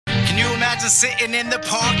imagine sitting in the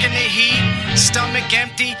park in the heat, stomach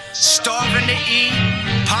empty, starving to eat,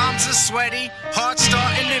 palms are sweaty, heart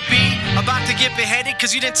starting to beat, about to get beheaded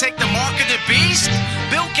cause you didn't take the mark of the beast?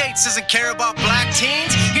 Bill Gates doesn't care about black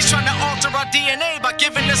teens, he's trying to alter our DNA by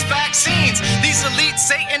giving us vaccines. These elite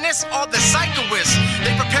Satanists are the psychoists,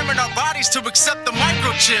 they preparing our bodies to accept the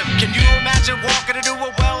microchip. Can you imagine walking into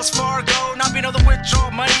a Wells Fargo, not being able to withdraw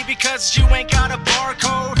money because you ain't got a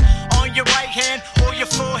barcode on your right hand or your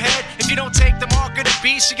forehead? If you don't take the mark of the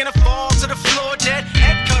beast, you're gonna fall to the floor dead,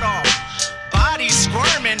 head cut off, bodies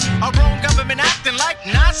squirming, our own government acting like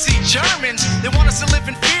Nazi Germans. They want us to live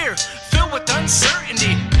in fear, filled with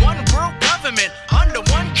uncertainty, one world government under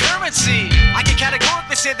one currency. I can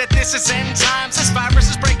categorically say that this is end times. This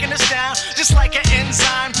virus is breaking us down just like an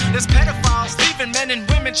enzyme. There's pedophiles leaving men and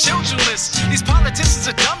women childrenless. These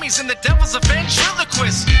politicians are dummies and the devil's a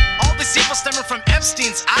ventriloquist. All this evil stemming from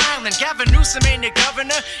Epstein's Island. Gavin Newsom ain't the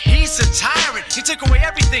governor, he's a tyrant. He took away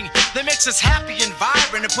everything that makes us happy and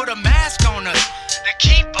vibrant and put a mask on us to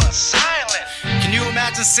keep us silent. Can you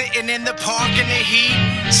imagine sitting in the park in the heat,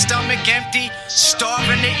 stomach empty,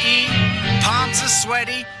 starving to eat, palms are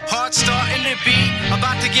sweaty, heart starting to beat,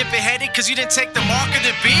 about to get beheaded cause you didn't take the mark of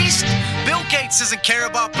the beast? Bill Gates doesn't care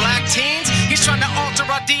about black teens, he's trying to alter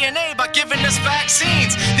our DNA by giving us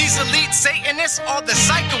vaccines. These elite Satanists are the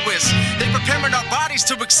psychoists, they preparing our bodies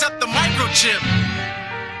to accept the microchip.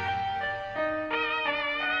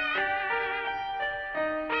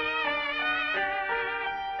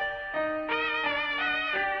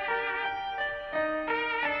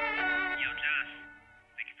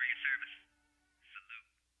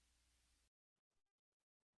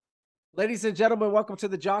 Ladies and gentlemen, welcome to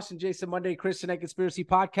the Josh and Jason Monday Christian and Conspiracy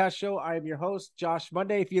Podcast Show. I am your host, Josh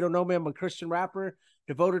Monday. If you don't know me, I'm a Christian rapper,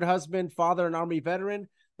 devoted husband, father, and Army veteran. I'd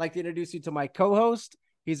like to introduce you to my co-host.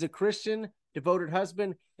 He's a Christian, devoted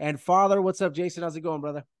husband, and father. What's up, Jason? How's it going,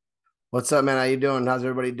 brother? What's up, man? How you doing? How's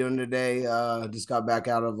everybody doing today? Just got back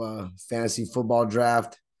out of a fantasy football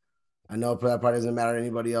draft. I know that probably doesn't matter to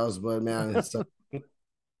anybody else, but man, it's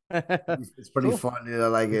pretty fun, dude. I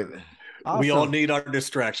like it. Awesome. We all need our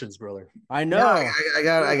distractions, brother. I know.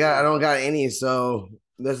 Yeah, I don't got any. So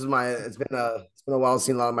this is it's been a while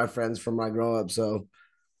seeing a lot of my friends from my growing up. So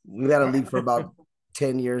we've had a league for about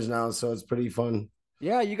 10 years now. So it's pretty fun.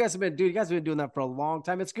 Yeah, you guys have been doing that for a long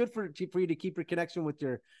time. It's good for you to keep your connection with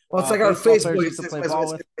your. Well, it's like our Facebook.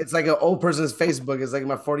 It's like an old person's Facebook. It's like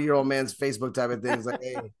my 40-year-old man's Facebook type of thing. It's like,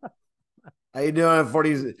 hey, how you doing?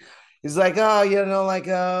 40s. He's like, oh,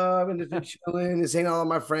 I've been just chilling, just hanging out with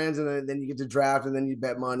my friends, and then you get to draft, and then you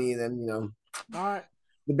bet money, and then all right,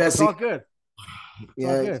 the best. It's all good. Yeah,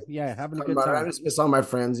 all good. Yeah, having a good time. I just miss all my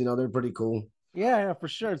friends. They're pretty cool. Yeah, for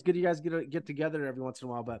sure. It's good you guys get together every once in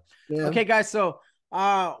a while. But yeah. Okay, guys. So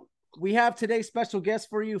we have today's special guest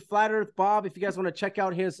for you, Flat Earth Bob. If you guys want to check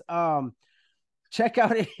out his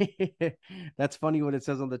that's funny what it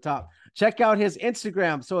says on the top. Check out his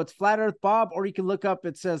Instagram. So it's Flat Earth Bob, or you can look up,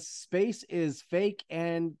 it says space is fake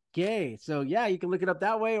and gay. So yeah, you can look it up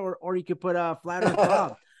that way, or you could put Flat Earth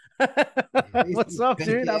Bob. What's up,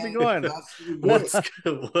 dude? How's it going?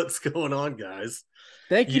 What's going on, guys?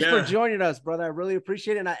 Thank you for joining us, brother. I really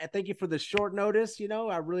appreciate it. And I thank you for the short notice.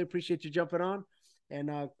 I really appreciate you jumping on. And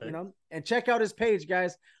and check out his page,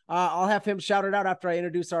 guys. I'll have him shout it out after I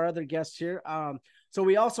introduce our other guests here. So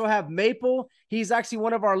we also have Maple. He's actually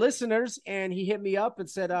one of our listeners, and he hit me up and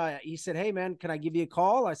said, hey man, can I give you a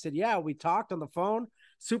call? I said, yeah. We talked on the phone.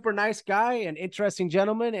 Super nice guy and interesting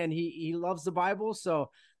gentleman, and he loves the Bible.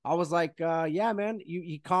 So I was like, yeah, man.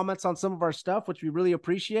 He comments on some of our stuff, which we really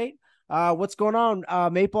appreciate. What's going on,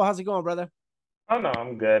 Maple? How's it going, brother? Oh no,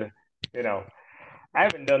 I'm good. I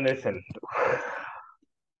haven't done this in.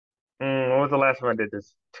 When was the last time I did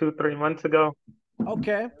this? 2-3 months ago.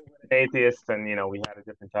 Okay. Atheist, and we had a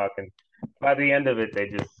different talk, and by the end of it,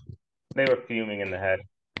 they were fuming in the head.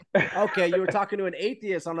 Okay, you were talking to an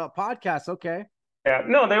atheist on a podcast. Okay. Yeah,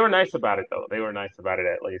 no, they were nice about it though. They were nice about it,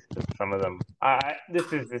 at least some of them.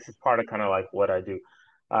 This is part of kind of like what I do.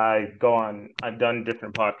 I've done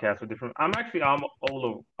different podcasts with different. I'm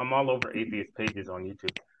all over atheist pages on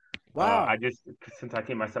YouTube. Wow. Since I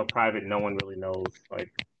keep myself private, no one really knows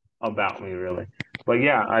about me really. But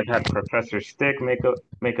yeah, I've had Professor Stick make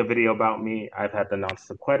a video about me. I've had the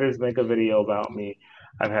Non-Sequiturs make a video about me.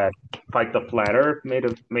 I've had Fight the Flat Earth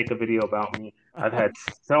make a video about me. I've had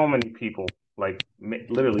so many people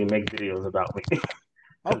literally make videos about me.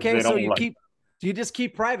 Okay, so you just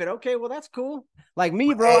keep private. Okay, well that's cool. Like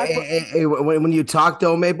me, bro. Hey, when you talk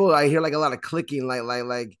though, Maple, I hear like a lot of clicking, like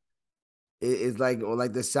it's like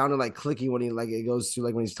the sound of like clicking when it goes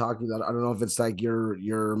through when he's talking. I don't know if it's like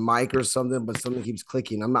your mic or something, but something keeps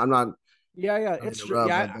clicking. I'm not Yeah. It's true.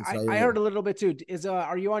 Yeah, I heard a little bit too.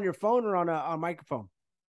 Are you on your phone or on a microphone?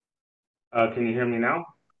 Can you hear me now?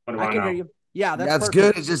 What about I can now? Hear you. Yeah, that's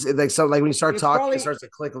good. It's just like so, like when you start talking, probably, it starts to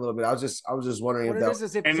click a little bit. I was just wondering if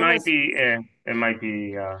that. It might be. It might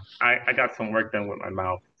be. I got some work done with my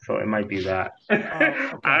mouth, so it might be that.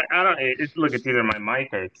 Okay. I don't. Look, it's either my mic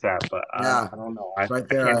or it's that, but I don't know. Right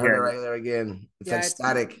there, I heard it right there again. It's like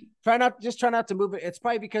static. Try not to move it. It's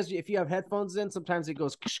probably because if you have headphones in, sometimes it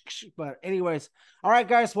goes. But anyways, all right,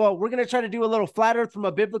 guys. Well, we're gonna try to do a little flat earth from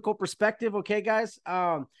a biblical perspective, okay, guys.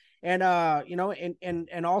 And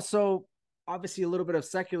also obviously a little bit of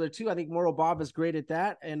secular too. I think Moral Bob is great at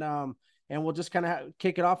that. And we'll just kind of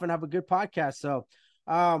kick it off and have a good podcast. So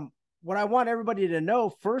what I want everybody to know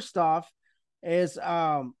first off is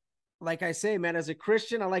like I say, man, as a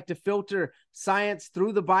Christian, I like to filter science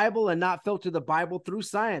through the Bible and not filter the Bible through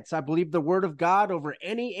science. I believe the word of God over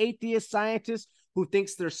any atheist scientist who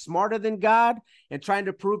thinks they're smarter than God and trying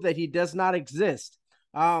to prove that he does not exist.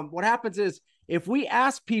 What happens is if we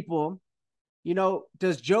ask people,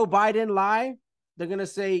 does Joe Biden lie? They're going to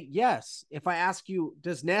say yes. If I ask you,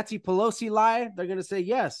 does Nancy Pelosi lie? They're going to say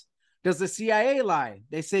yes. Does the CIA lie?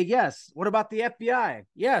 They say yes. What about the FBI?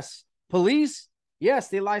 Yes. Police? Yes,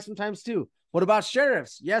 they lie sometimes too. What about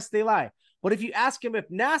sheriffs? Yes, they lie. But if you ask them if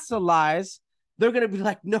NASA lies, they're going to be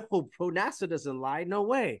like, no, bro, NASA doesn't lie. No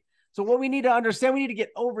way. So what we need to understand, we need to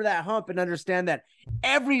get over that hump and understand that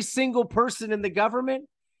every single person in the government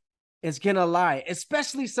is going to lie,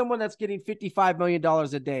 especially someone that's getting $55 million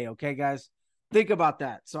a day. Okay, guys, think about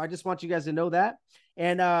that. So I just want you guys to know that.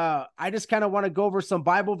 And I just kind of want to go over some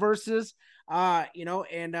Bible verses, and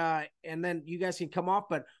then you guys can come off.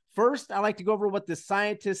 But first, I like to go over what the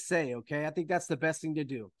scientists say. Okay, I think that's the best thing to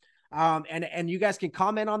do. And you guys can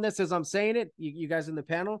comment on this as I'm saying it, you guys in the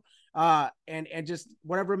panel, and just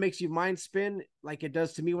whatever makes your mind spin like it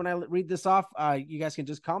does to me when I read this off, you guys can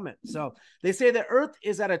just comment. So they say the Earth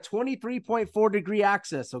is at a 23.4 degree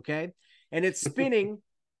axis, okay? And it's spinning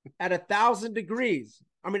at 1,000 degrees.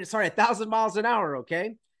 1,000 miles an hour,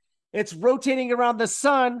 okay? It's rotating around the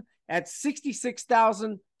sun at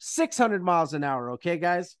 66,600 miles an hour, okay,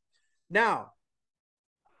 guys? Now,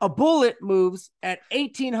 a bullet moves at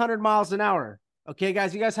 1,800 miles an hour. Okay,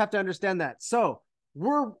 guys, you guys have to understand that. So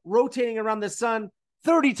we're rotating around the sun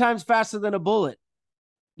 30 times faster than a bullet.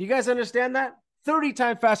 You guys understand that? 30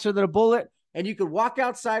 times faster than a bullet. And you could walk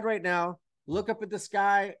outside right now, look up at the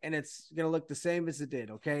sky, and it's going to look the same as it did.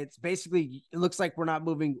 Okay. It's basically, it looks like we're not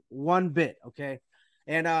moving one bit. Okay.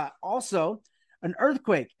 And also an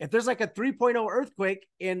earthquake. If there's like a 3.0 earthquake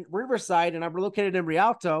in Riverside and I'm located in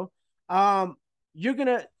Rialto, you're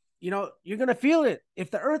gonna feel it.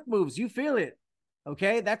 If the earth moves, you feel it.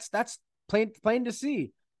 Okay, that's plain to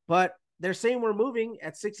see. But they're saying we're moving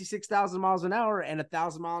at 66,000 miles an hour and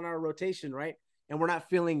 1,000 mile an hour rotation, right? And we're not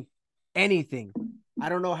feeling anything. I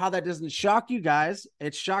don't know how that doesn't shock you guys.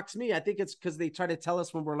 It shocks me. I think it's because they try to tell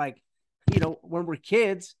us when we're like, when we're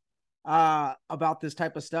kids, about this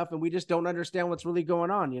type of stuff, and we just don't understand what's really going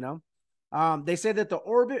on. They say that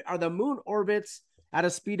the moon orbits at a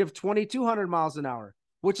speed of 2,200 miles an hour,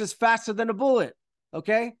 which is faster than a bullet,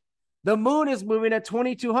 okay? The moon is moving at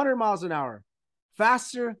 2,200 miles an hour,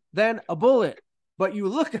 faster than a bullet. But you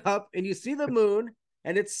look up and you see the moon,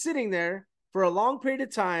 and it's sitting there for a long period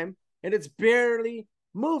of time, and it's barely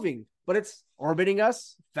moving, but it's orbiting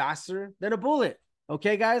us faster than a bullet,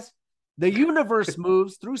 okay, guys? The universe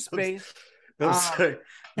moves through space. I'm sorry.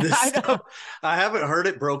 I haven't heard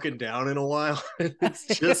it broken down in a while.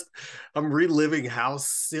 It's just, I'm reliving how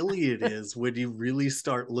silly it is when you really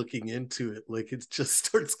start looking into it. Like, it just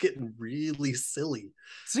starts getting really silly.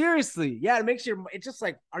 Seriously. Yeah. It's just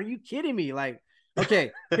like, are you kidding me? Like,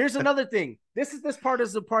 okay, here's another thing. This part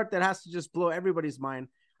is the part that has to just blow everybody's mind.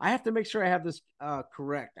 I have to make sure I have this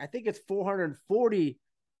correct. I think it's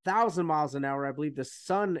 440,000 miles an hour. I believe the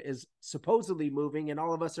sun is supposedly moving and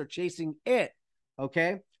all of us are chasing it.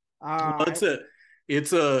 Okay. It's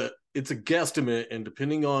a guesstimate, and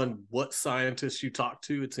depending on what scientists you talk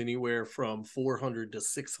to, it's anywhere from 400 to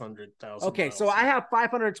 600,000. Okay, miles. So I have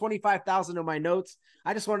 525,000 in my notes.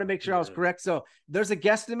 I just wanted to make sure I was correct. So there's a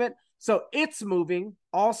guesstimate. So it's moving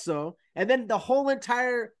also, and then the whole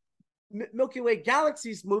entire Milky Way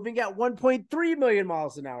galaxy is moving at 1.3 million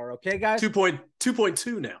miles an hour. Okay, guys.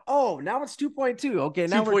 2.2 now. Oh, now it's 2.2. Okay,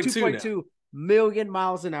 now we're 2.2 million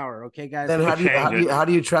miles an hour. Okay, guys. Then how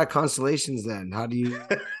do you track constellations? Then how do you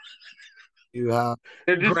have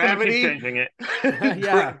gravity? Changing it.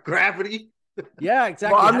 Yeah, gravity. Yeah,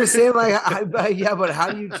 exactly. Well, I'm just saying, yeah, but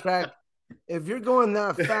how do you track? If you're going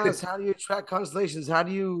that fast, how do you track constellations? How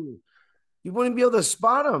do you You wouldn't be able to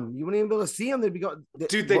spot them. You wouldn't even be able to see them.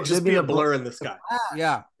 They'd just be a blur in the sky.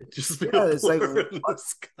 Yeah, just be a blur in the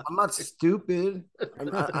sky. I'm not stupid.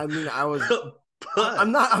 I mean, I was.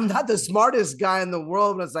 I'm not the smartest guy in the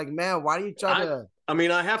world, but it's like, man, why do you try to? I mean,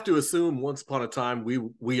 I have to assume once upon a time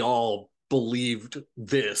we all believed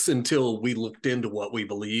this until we looked into what we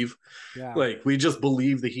believe. Yeah. Like we just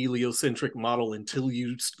believe the heliocentric model until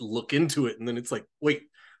you look into it, and then it's like, wait,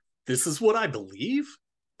 this is what I believe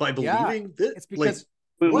by believing this. It's because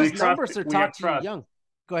those numbers are taught to you young.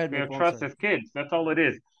 Go ahead. We have trust as kids. That's all it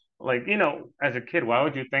is. Like, you know, as a kid, why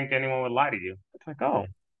would you think anyone would lie to you? It's like, oh.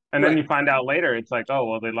 And then you find out later, it's like, oh,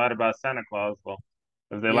 well, they lied about Santa Claus. Well,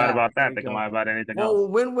 if they lied about that, they can lie about anything else.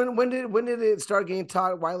 Well, when did it start getting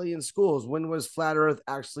taught widely in schools? When was flat Earth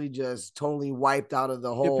actually just totally wiped out of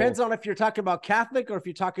the whole? Depends on if you're talking about Catholic or if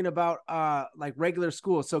you're talking about like regular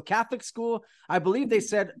school. So Catholic school, I believe they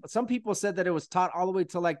said some people said that it was taught all the way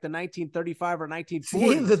to like the 1935 or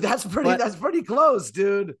 1940. See, that's pretty close,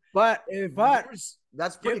 dude. But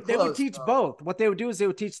that's pretty close. They would teach both. What they would do is they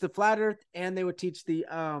would teach the flat Earth and they would teach the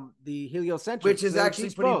heliocentric, which is actually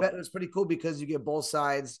it's pretty cool because you get both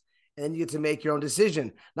sides and you get to make your own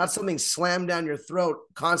decision, not something slammed down your throat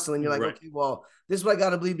constantly. And you're like, okay, well, this is what I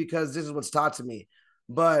got to believe because this is what's taught to me.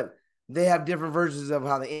 But they have different versions of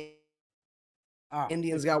how the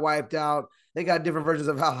Indians got wiped out. They got different versions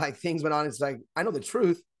of how like things went on. It's like, I know the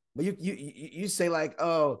truth, but you say like,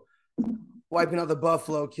 oh, wiping out the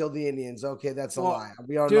buffalo killed the Indians. Okay, that's a lie.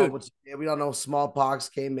 We don't know smallpox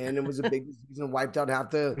came in and was a big disease and wiped out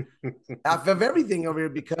half of everything over here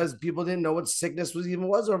because people didn't know what sickness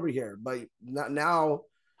was over here. But now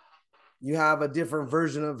you have a different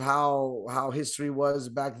version of how history was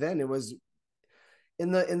back then. It was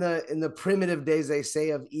in the primitive days, they say,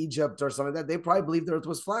 of Egypt or something like that. They probably believed the earth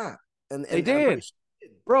was flat. And they did.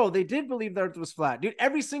 Bro, they did believe the earth was flat. Dude,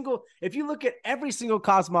 if you look at every single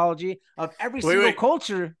cosmology of every single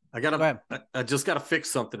culture. I just got to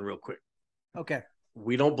fix something real quick. Okay.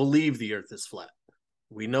 We don't believe the earth is flat.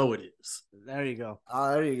 We know it is. There you go.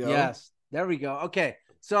 There you go. Yes, there we go. Okay.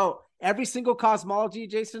 So every single cosmology,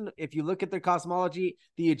 Jason, if you look at their cosmology,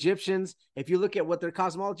 the Egyptians, if you look at what their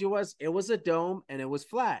cosmology was, it was a dome and it was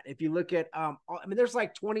flat. If you look at, there's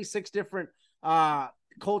like 26 different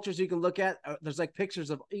cultures you can look at. There's like pictures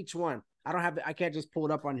of each one. I can't just pull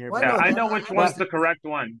it up on here. Yeah, I know which one's the correct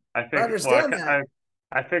one. I understand that.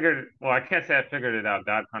 I figured, I can't say I figured it out.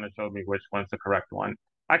 God kind of showed me which one's the correct one.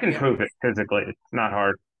 I can prove it physically. It's not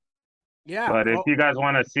hard. Yeah. But if you guys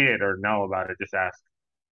want to see it or know about it, just ask.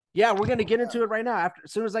 Yeah, we're going to get into it right now.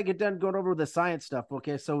 As soon as I get done going over the science stuff.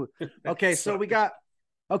 Okay. So we got,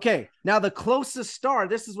 now the closest star,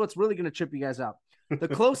 this is what's really going to trip you guys out. The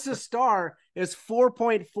closest star is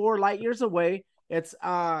 4.4 light years away. It's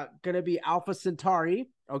going to be Alpha Centauri.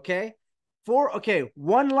 Okay.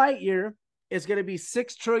 1 light year is going to be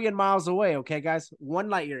 6 trillion miles away. Okay, guys, 1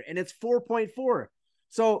 light year, and it's 4.4.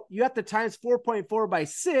 So you have to times 4.4 by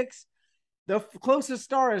 6. The closest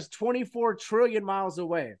star is 24 trillion miles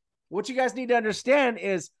away. What you guys need to understand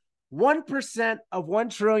is 1% of 1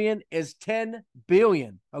 trillion is 10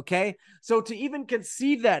 billion. Okay. So to even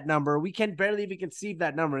conceive that number, we can barely even conceive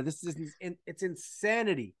that number. This is, it's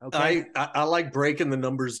insanity. Okay. I like breaking the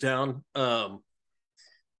numbers down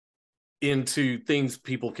into things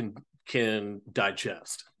people can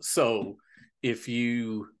digest. So if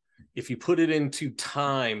you put it into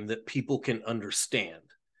time that people can understand,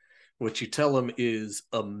 what you tell them is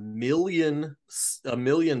a million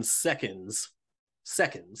seconds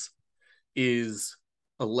is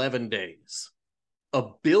 11 days. A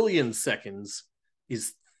billion seconds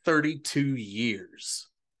is 32 years.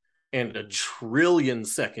 And a trillion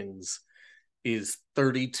seconds is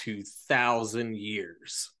 32,000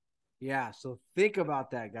 years. Yeah, so think about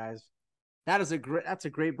that, guys. That's a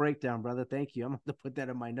great breakdown, brother. Thank you. I'm going to put that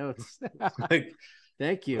in my notes.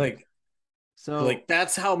 Thank you. So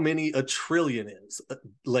that's how many a trillion is.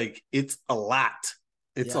 Like it's a lot.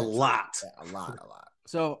 It's a lot. A lot.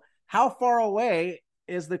 So how far away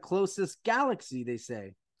is the closest galaxy, they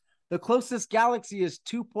say? The closest galaxy is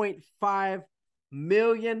 2.5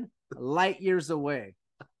 million light years away.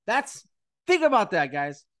 Think about that,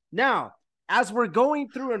 guys. Now, as we're going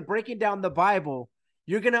through and breaking down the Bible,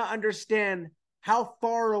 you're going to understand how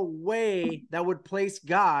far away that would place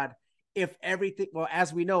God if everything,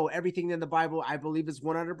 as we know, everything in the Bible, I believe, is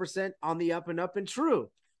 100% on the up and up and true.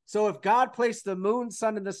 So if God placed the moon,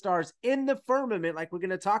 sun, and the stars in the firmament, like we're going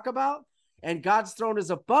to talk about, and God's throne is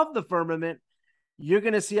above the firmament, you're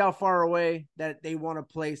going to see how far away that they want to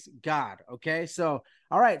place God. Okay. So,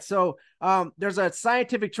 all right. So there's a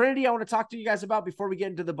scientific trinity I want to talk to you guys about before we get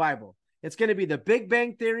into the Bible. It's going to be the Big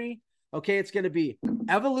Bang Theory, Okay, it's going to be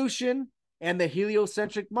evolution and the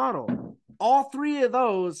heliocentric model. All three of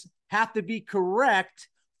those have to be correct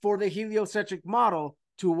for the heliocentric model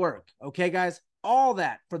to work. Okay, guys, all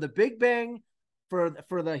that for the Big Bang, for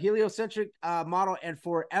the heliocentric model, and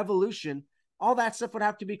for evolution, all that stuff would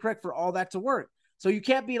have to be correct for all that to work. So you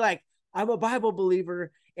can't be like, I'm a Bible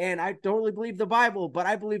believer and I don't really believe the Bible, but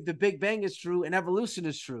I believe the Big Bang is true and evolution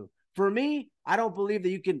is true. For me, I don't believe that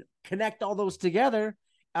you can connect all those together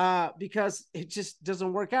because it just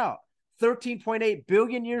doesn't work out. 13.8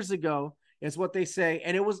 billion years ago is what they say.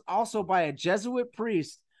 And it was also by a Jesuit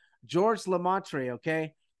priest, George Lemaitre,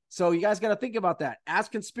 okay? So you guys got to think about that. As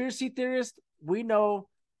conspiracy theorists, we know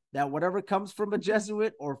that whatever comes from a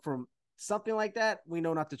Jesuit or from something like that, we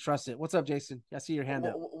know not to trust it. What's up, Jason? I see your hand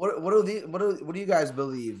up. What do you guys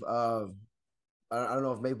believe? I don't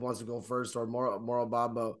know if Maple wants to go first or Moral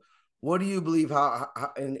Bob, but what do you believe how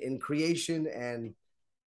in creation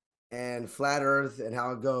and flat Earth and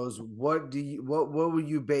how it goes? What would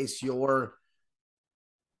you base your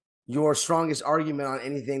strongest argument on?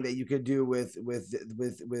 Anything that you could do with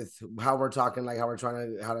how we're talking, like how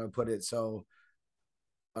to put it? So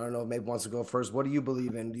I don't know if Maple wants to go first. What do you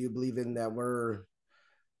believe in? Do you believe in that we're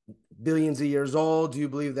billions of years old? Do you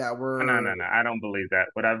believe that we're No. I don't believe that.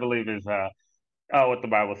 What I believe is what the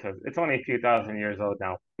Bible says. It's only a few thousand years old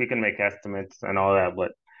now. We can make estimates and all that,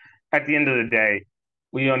 but at the end of the day,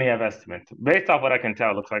 we only have estimates. Based off what I can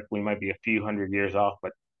tell, it looks like we might be a few hundred years off,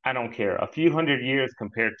 but I don't care. A few hundred years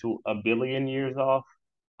compared to a billion years off,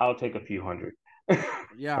 I'll take a few hundred.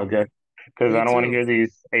 Yeah. Okay. Because I don't want to hear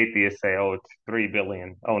these atheists say, "Oh, it's 3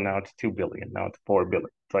 billion. Oh, now it's 2 billion. Now it's 4 billion."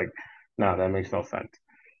 It's like, no, that makes no sense.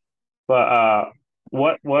 But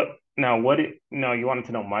what now? No, you wanted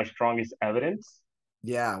to know my strongest evidence?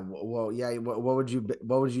 Yeah, well, yeah. What would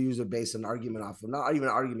you use to base an argument off of? Not even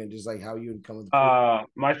an argument, just like how you would come with.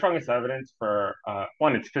 My strongest evidence for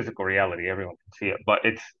one, it's physical reality. Everyone can see it, but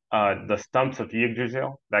it's the stumps of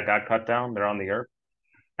Yggdrasil that got cut down. They're on the earth,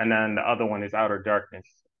 and then the other one is outer darkness.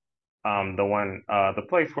 The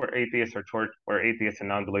place where atheists and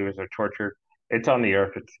non-believers are tortured. It's on the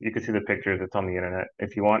earth. You can see the pictures. It's on the internet.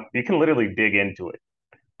 If you want, you can literally dig into it,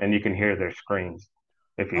 and you can hear their screams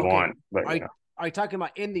if you want. But are you talking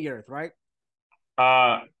about in the earth, right?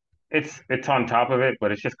 It's on top of it,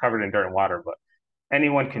 but it's just covered in dirt and water. But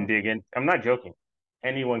anyone can dig in. I'm not joking.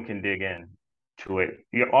 Anyone can dig in to it.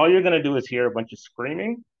 All you're gonna do is hear a bunch of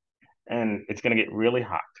screaming, and it's gonna get really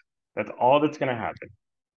hot. That's all that's gonna happen.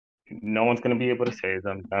 No one's gonna be able to save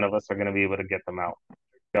them. None of us are gonna be able to get them out,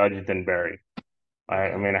 judged and buried.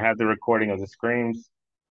 I mean, I have the recording of the screams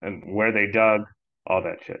and where they dug, all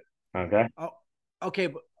that shit. Okay. Oh, okay.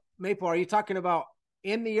 But Maple, are you talking about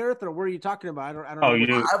in the earth, or where are you talking about? I don't know. You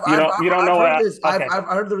don't know what this. Okay.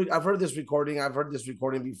 I've heard this recording. I've heard this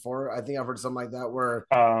recording before. I think I've heard something like that where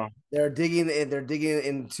they're digging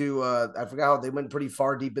into I forgot how they went pretty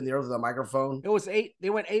far deep in the earth with a microphone. It was 8. They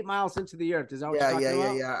went 8 miles into the earth. Is that what you're talking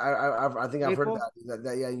about? Yeah. I think I've heard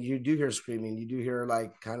that. Yeah, you do hear screaming. You do hear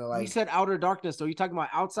kind of like. You said outer darkness. So you talking about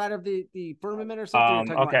outside of the firmament or something?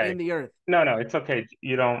 You're talking about in the earth. No, it's okay.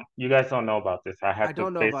 You guys don't know about this. I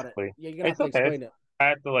don't know about it. Yeah, you're gonna have to explain it. I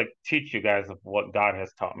have to teach you guys of what God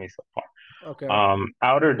has taught me so far. Okay.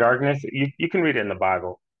 Outer darkness, you can read it in the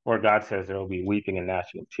Bible where God says there will be weeping and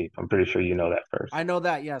gnashing of teeth. I'm pretty sure you know that first. I know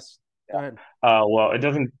that, yes. Go ahead. Well, it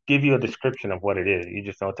doesn't give you a description of what it is. You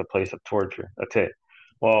just know it's a place of torture. That's it.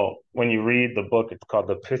 Well, when you read the book, it's called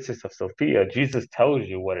the Pistis of Sophia. Jesus tells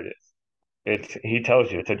you what it is. He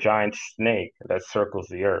tells you it's a giant snake that circles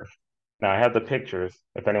the earth. Now, I have the pictures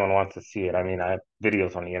if anyone wants to see it. I mean, I have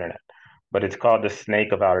videos on the internet. But it's called the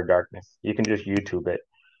Snake of Outer Darkness. You can just YouTube it.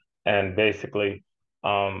 And basically,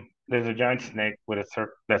 there's a giant snake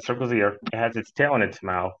that circles the earth. It has its tail in its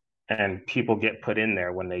mouth, and people get put in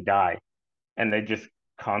there when they die. And they just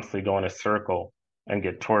constantly go in a circle and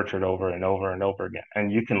get tortured over and over and over again. And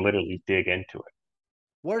you can literally dig into it.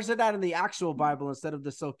 Where's it at in the actual Bible instead of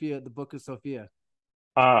the book of Sophia?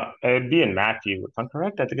 It'd be in Matthew. If I'm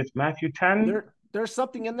correct, I think it's Matthew 10. There's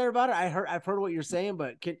something in there about it. I've heard what you're saying,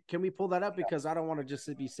 but can we pull that up? Because I don't want to just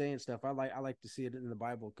be saying stuff. I like to see it in the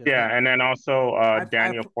Bible. Yeah, and then also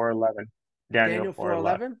Daniel 4:11. Daniel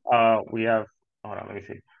 4:11. We have. Hold on, let me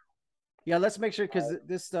see. Yeah, let's make sure because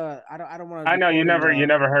this I don't want to. I know you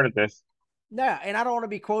never heard of this. Yeah, and I don't want to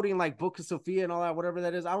be quoting like Book of Sophia and all that, whatever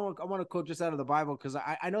that is. I want to quote just out of the Bible because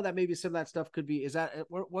I know that maybe some of that stuff could be. Is that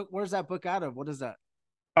where's that book out of? What is that?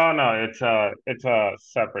 Oh no, it's a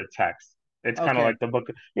separate text. It's kind of like the book,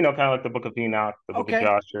 kind of like the book of Enoch, the book of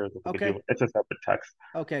Joshua, the book of Jude. It's a separate text.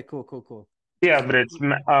 Okay, cool. Yeah, but it's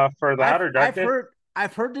for the outer darkness.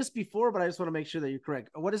 I've heard this before, but I just want to make sure that you're correct.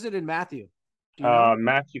 What is it in Matthew? Do you know?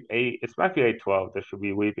 Matthew 8, it's Matthew 8:12. There should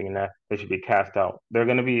be weeping and that they should be cast out. They're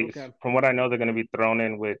going to be, Okay. from what I know, they're going to be thrown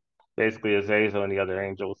in with basically Azazel and the other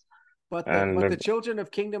angels. But And the children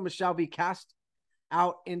of kingdom shall be cast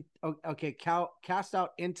out cast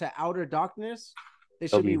out into outer darkness. They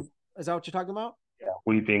should be. Is that what you're talking about? Yeah,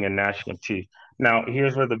 weeping and gnashing of teeth. Now,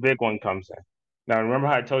 here's where the big one comes in. Now, remember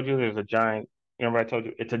how I told you there's a giant. Remember I told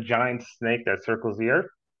you it's a giant snake that circles the earth.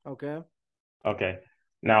 Okay. Okay.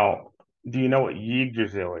 Now, do you know what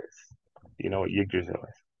Yggdrasil is? Do you know what Yggdrasil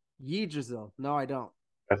is? Yggdrasil. No, I don't.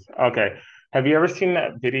 Okay. Have you ever seen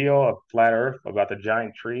that video of Flat Earth about the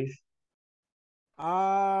giant trees?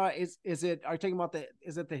 Is it? Are you talking about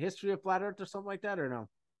is it the history of flat Earth or something like that, or no?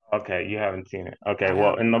 Okay, you haven't seen it. Okay,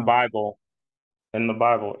 well, in the Bible,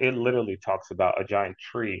 it literally talks about a giant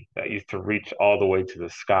tree that used to reach all the way to the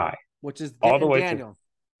sky. Which is all the way Daniel.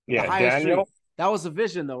 Yeah, Daniel. Tree. That was a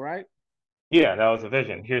vision, though, right? Yeah, that was a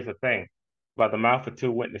vision. Here's the thing: by the mouth of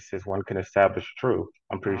two witnesses, one can establish truth.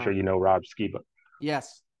 I'm pretty sure you know Rob Skiba.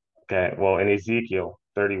 Yes. Okay, well, in Ezekiel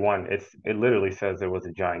 31, it literally says there was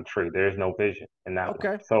a giant tree. There is no vision in that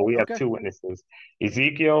one. So we have two witnesses,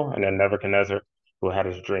 Ezekiel and then Nebuchadnezzar, who had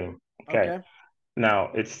his dream. Okay.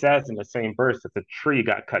 Now, it says in the same verse that the tree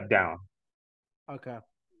got cut down. Okay.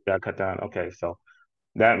 Got cut down. Okay, so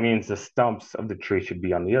that means the stumps of the tree should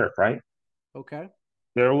be on the earth, right? Okay.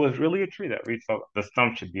 There was really a tree that reached out. The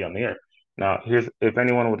stump should be on the earth. Now, if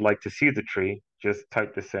anyone would like to see the tree, just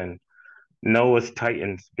type this in. Noah's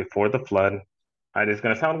Titans before the flood. It's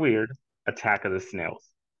going to sound weird. Attack of the snails.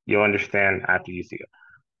 You'll understand after you see it.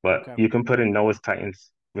 But you can put in Noah's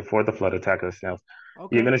Titans before the flood, attack of the snails.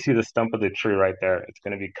 You're going to see the stump of the tree right there. It's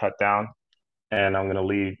going to be cut down. And I'm going to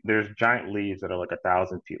leave. There's giant leaves that are like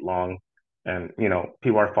 1,000 feet long. And,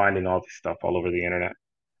 people are finding all this stuff all over the internet.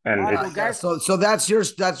 And guys, so that's your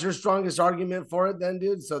strongest argument for it then,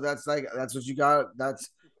 dude? So that's what you got.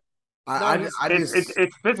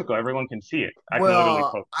 It's physical. Everyone can see it. I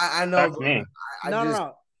know. That's me.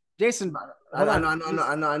 No. Jason,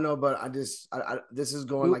 I know, but this is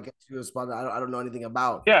going like into a spot that I don't know anything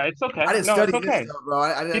about. Yeah, it's okay. I didn't study this stuff, bro.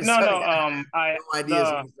 I didn't study. I no idea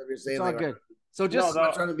some stuff you're saying. It's all good. So just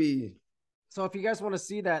I'm trying to be. So if you guys want to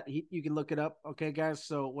see that, you can look it up. Okay, guys.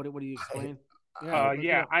 So what do you explain?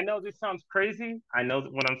 Yeah, I know this sounds crazy. I know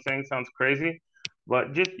what I'm saying sounds crazy.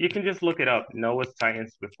 But you can just look it up. Noah's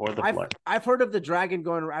Titans before the flood. I've heard of the dragon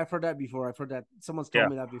going. I've heard that before. I've heard that someone's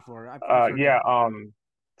told me that before.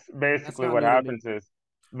 Basically what happens is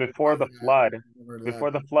before the flood,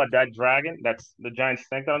 that dragon, that's the giant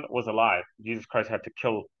snake on it, was alive. Jesus Christ had to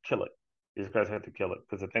kill it. Jesus Christ had to kill it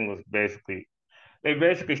because the thing was they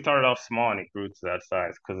basically started off small and it grew to that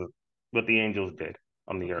size because what the angels did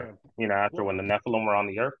on the earth. After when the Nephilim were on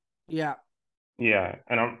the earth. Yeah. Yeah,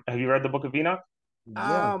 and have you read the Book of Enoch?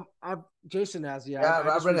 Yeah. Jason has.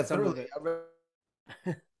 I've read it thoroughly. I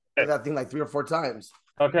read that thing like 3 or 4 times.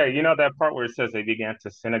 Okay, you know that part where it says they began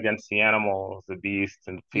to sin against the animals, the beasts,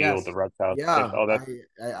 and the field, the reptiles.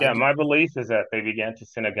 Yeah, my belief is that they began to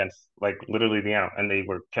sin against like literally the animal, and they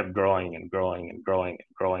kept growing and growing and growing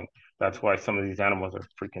and growing. That's why some of these animals are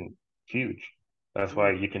freaking huge. That's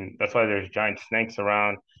why there's giant snakes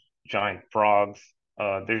around, giant frogs.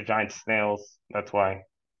 There's giant snails. That's why.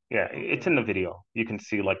 Yeah, it's in the video. You can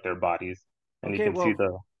see like their bodies, and you can see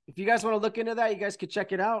the. If you guys want to look into that, you guys could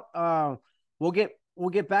check it out. We'll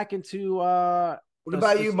get back into. What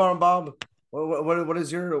about you, Martin Bob? What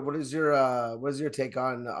is your take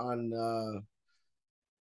on?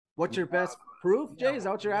 What's your best proof, Jay? Is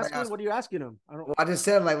that what you're asking? What are you asking him? I just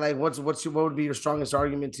said like what would be your strongest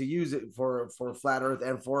argument to use it for flat Earth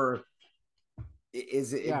and for.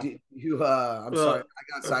 Is it you? I'm sorry, I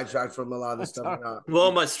got sidetracked from a lot of this stuff.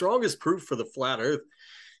 Well, my strongest proof for the flat Earth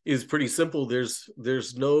is pretty simple. There's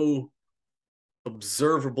no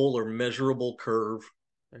observable or measurable curve.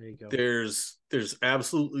 There you go. There's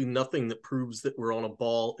absolutely nothing that proves that we're on a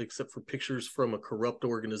ball except for pictures from a corrupt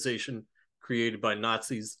organization created by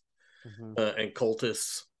Nazis and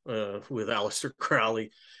cultists with Aleister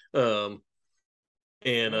Crowley and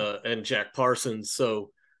Jack Parsons.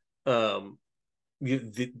 So.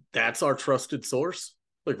 That's our trusted source.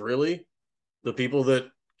 Like, really, the people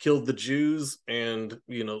that killed the Jews and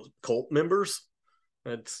cult members.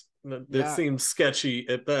 That seems sketchy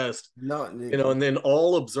at best. No, and then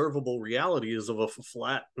all observable reality is of a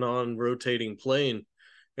flat, non-rotating plane,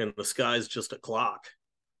 and the sky's just a clock.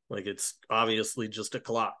 Like, it's obviously just a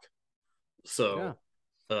clock. So,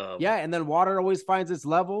 Yeah, and then water always finds its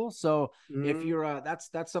level. So if you're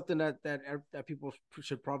that's something that people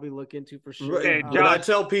should probably look into for sure. Right. But I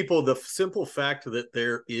tell people the simple fact that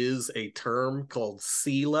there is a term called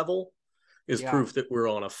sea level is proof that we're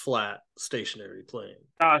on a flat stationary plane.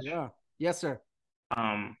 Josh, yeah. Yes, sir.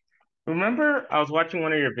 Remember I was watching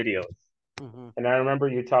one of your videos, and I remember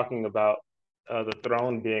you talking about the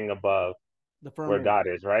throne being above the firmament, where God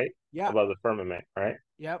is, right? Yeah. Above the firmament, right?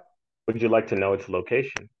 Yep. Would you like to know its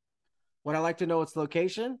location? Would I like to know its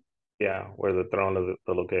location? Yeah, where the throne is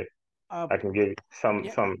the location. I can give you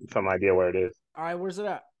some idea where it is. All right, where's it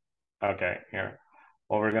at? Okay, here.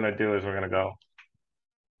 What we're gonna do is we're gonna go.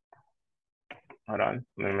 Hold on,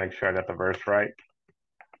 let me make sure I got the verse right.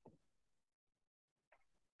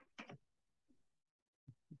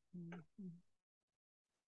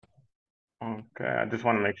 Okay, I just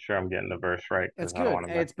want to make sure I'm getting the verse right. It's good.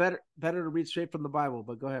 Hey, it's better to read straight from the Bible,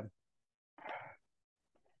 but go ahead.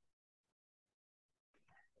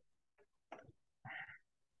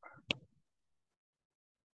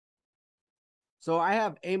 So I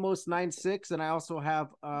have Amos 9:6, and I also have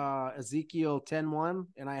Ezekiel 10:1,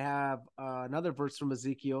 and I have another verse from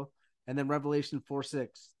Ezekiel, and then Revelation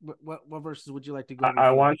 4:6. What verses would you like to go? I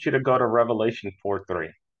want you to go to Revelation 4:3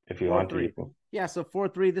 if you want to. Yeah, so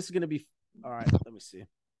 4:3. This is going to be all right. Let me see.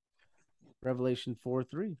 Revelation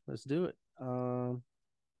 4:3. Let's do it.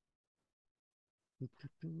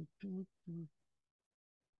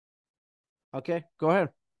 Okay, go ahead.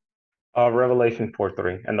 Revelation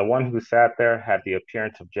 4:3. And the one who sat there had the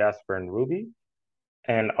appearance of jasper and ruby,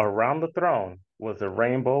 and around the throne was a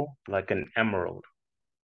rainbow like an emerald.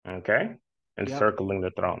 Okay? Encircling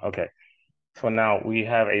the throne. Okay. So now we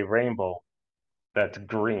have a rainbow that's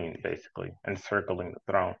green, basically, encircling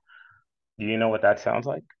the throne. Do you know what that sounds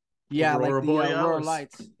like? Yeah, like the Aurora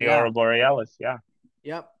Lights. The Aurora Borealis, yeah.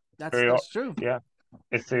 Yep, that's true. Yeah,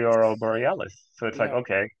 it's the Aurora Borealis. So it's like,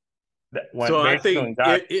 okay. So I think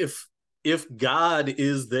if God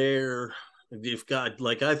is there, if God,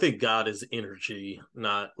 like, I think God is energy,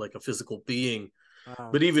 not like a physical being.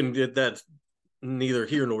 But even that's neither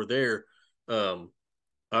here nor there.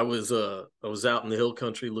 I was out in the hill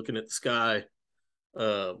country looking at the sky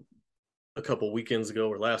a couple weekends ago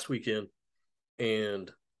or last weekend,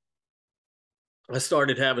 and I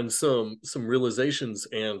started having some realizations,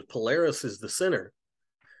 and Polaris is the center.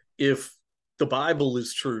 If the Bible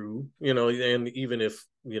is true, and even if,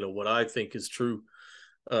 what I think is true,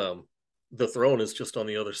 the throne is just on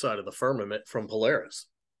the other side of the firmament from Polaris.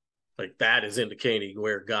 Like, that is indicating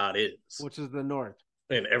where God is. Which is the north.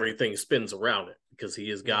 And everything spins around it because he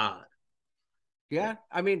is God. Yeah.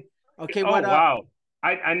 I mean, okay. Wow.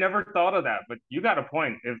 I never thought of that, but you got a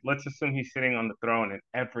point. Let's assume he's sitting on the throne and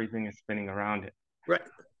everything is spinning around it. Right.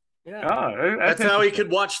 Yeah. Oh, that's how he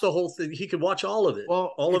could watch the whole thing. He could watch all of it.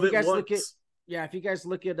 Well, all of it once. If you guys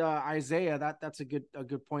look at Isaiah, that's a good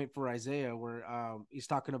point for Isaiah, where he's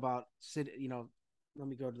talking about let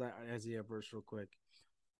me go to that Isaiah verse real quick.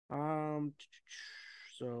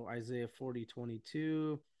 So Isaiah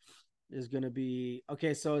 40:22 is going to be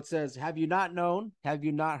okay. So it says, "Have you not known? Have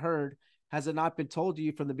you not heard? Has it not been told to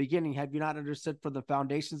you from the beginning? Have you not understood from the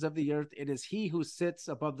foundations of the earth? It is he who sits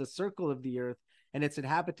above the circle of the earth, and its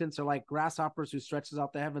inhabitants are like grasshoppers, who stretches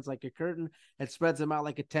out the heavens like a curtain and spreads them out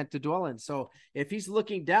like a tent to dwell in." So if he's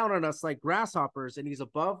looking down on us like grasshoppers, and he's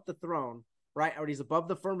above the throne, right, or he's above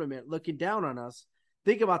the firmament looking down on us,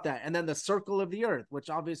 think about that. And then the circle of the earth, which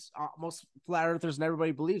obviously most flat earthers and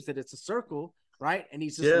everybody believes that it's a circle, right? And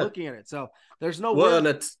he's just looking at it. So there's no and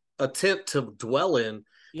it's a tent to dwell in.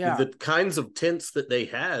 Yeah, the kinds of tents that they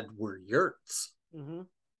had were yurts,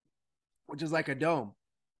 which is like a dome.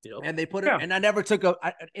 Yep. And they put it, and I never took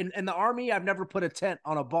in the army, I've never put a tent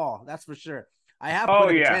on a ball. That's for sure. I have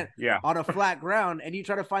put a tent on a flat ground, and you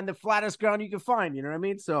try to find the flattest ground you can find. You know what I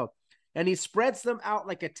mean? So, and he spreads them out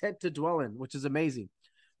like a tent to dwell in, which is amazing.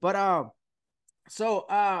 But and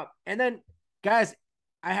then guys,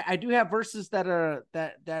 I do have verses that'll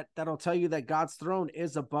tell you that God's throne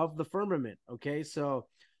is above the firmament. Okay, so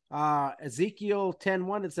Ezekiel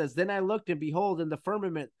 10:1, it says, "Then I looked, and behold, in the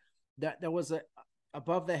firmament that there was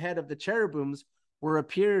above the head of the cherubims were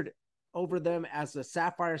appeared over them as a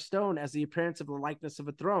sapphire stone, as the appearance of the likeness of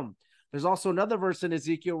a throne." There's also another verse in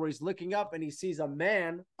Ezekiel where he's looking up and he sees a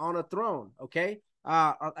man on a throne. Okay,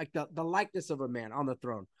 like the likeness of a man on the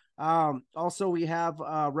throne. Also we have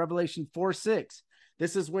Revelation 4:6.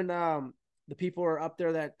 This is when the people are up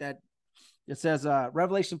there that it says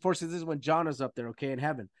Revelation 4:6. This is when John is up there, okay, in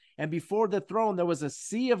heaven. "And before the throne there was a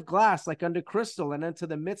sea of glass like unto crystal, and into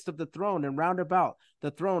the midst of the throne and round about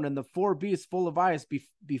the throne, and the four beasts full of eyes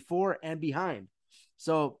before and behind."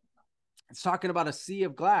 So It's talking about a sea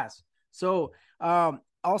of glass. So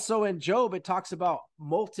also in Job, it talks about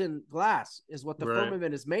molten glass is what the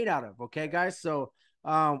firmament is made out of. Okay, guys. So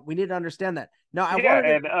we need to understand that. Now,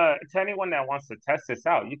 to anyone that wants to test this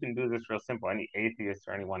out, you can do this real simple. Any atheist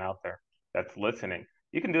or anyone out there that's listening,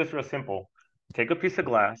 you can do this real simple. Take a piece of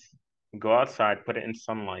glass, go outside, put it in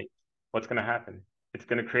sunlight. What's going to happen? It's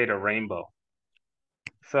going to create a rainbow.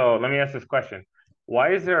 So let me ask this question.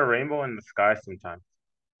 Why is there a rainbow in the sky sometimes?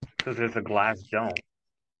 Because there's a glass dome.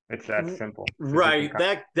 It's that simple. Right.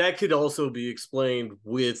 That could also be explained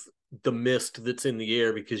with the mist that's in the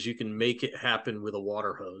air, because you can make it happen with a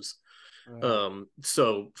water hose.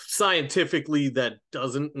 So scientifically, that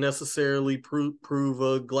doesn't necessarily prove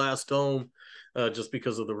a glass dome, just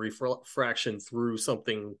because of the refraction through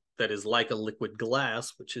something that is like a liquid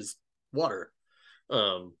glass, which is water,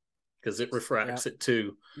 because it refracts it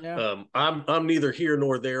too. I'm neither here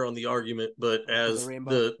nor there on the argument, but as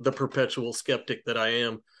the perpetual skeptic that I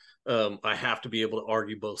am, I have to be able to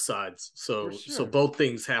argue both sides. So both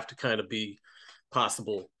things have to kind of be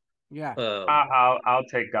possible. I'll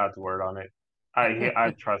take God's word on it.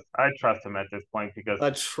 I trust him at this point, because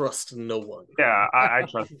I trust no one. I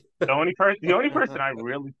trust the only person I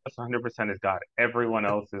really trust 100% is God. Everyone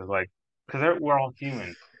else is like, because we're all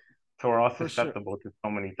humans, so we're all susceptible to so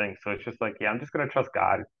many things. So it's just like, I'm just gonna trust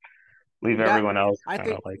God, leave everyone else kind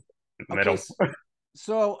of like middle.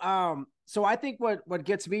 So I think what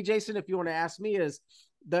gets me, Jason, if you want to ask me, is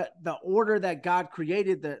the order that God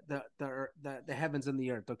created the heavens and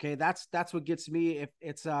the earth. Okay, that's what gets me. If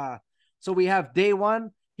it's so we have day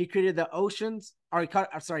one, he created the oceans, or he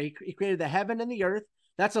created the heaven and the earth.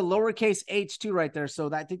 That's a lowercase h2 right there.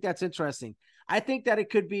 So I think that's interesting. I think that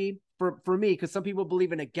it could be for me, because some people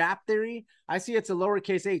believe in a gap theory. I see it's a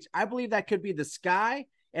lowercase h. I believe that could be the sky.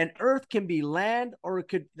 And earth can be land, or it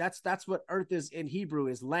could, that's what earth is in Hebrew,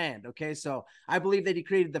 is land. Okay. So I believe that he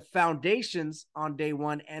created the foundations on day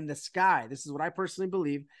one and the sky. This is what I personally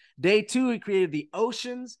believe. Day two, he created the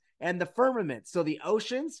oceans and the firmament. So the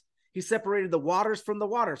oceans, he separated the waters from the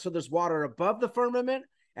water. So there's water above the firmament,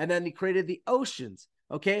 and then he created the oceans.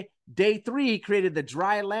 Okay. Day three, he created the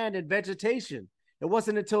dry land and vegetation. It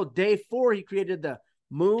wasn't until day four, he created the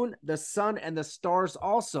moon, the sun, and the stars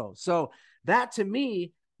also. So that, to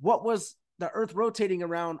me, what was the earth rotating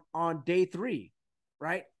around on day three,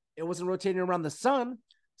 right? It wasn't rotating around the sun.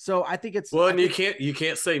 So I think it's... Well, and you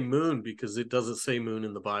can't say moon, because it doesn't say moon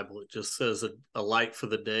in the Bible. It just says a light for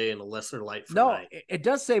the day and a lesser light for night. No, it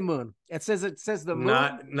does say moon. It says the moon.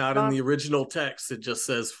 Not in the original text. It just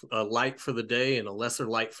says a light for the day and a lesser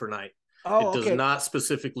light for night. Oh, it does not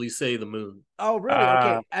specifically say the moon. Oh, really?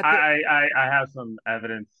 Okay. I have some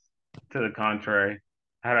evidence to the contrary.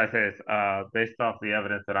 How do I say this? Based off the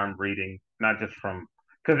evidence that I'm reading, not just from,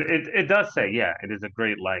 because it does say, it is a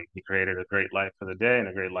great light. He created a great light for the day and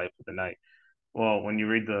a great light for the night. Well, when you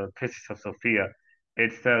read the Pistis of Sophia,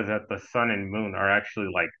 it says that the sun and moon are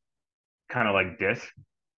actually like kind of like discs,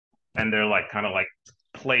 and they're like kind of like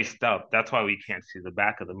placed up. That's why we can't see the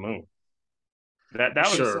back of the moon. That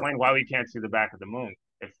would explain why we can't see the back of the moon.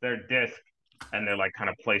 If they're discs and they're like kind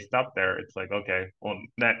of placed up there, it's like, okay, well,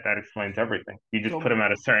 that explains everything. You just put them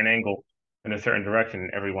at a certain angle in a certain direction,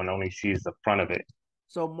 and everyone only sees the front of it.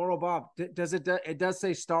 So, Moral Bob, it does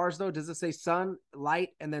say stars though? Does it say sun, light,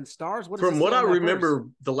 and then stars? From what I remember,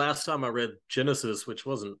 the last time I read Genesis, which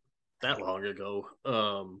wasn't that long ago.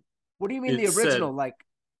 What do you mean the original? Like,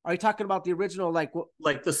 are you talking about the original, like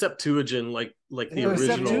the Septuagint, like the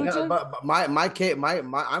original? Yeah, but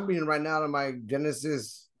I'm reading right now in my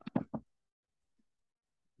Genesis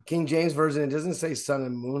King James version. It doesn't say sun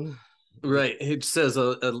and moon. Right. It says a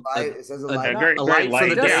light for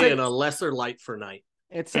the day and a lesser light for night.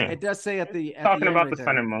 It does say at the talking about the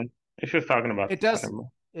sun and moon. It's just talking about the sun and moon.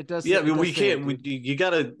 It does. Yeah, but we can't. You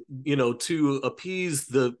gotta, to appease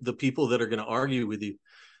the people that are going to argue with you.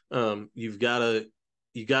 You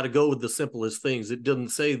gotta go with the simplest things. It doesn't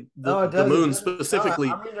say the moon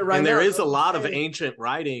specifically, and there is a lot of ancient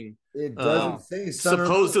writing. It doesn't say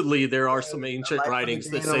supposedly there are some ancient writings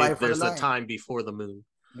that say there's a time before the moon.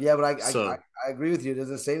 Yeah, but I agree with you. It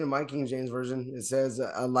doesn't say in my King James version. It says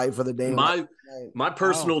a light for the day. My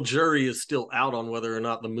personal jury is still out on whether or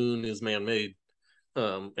not the moon is man-made,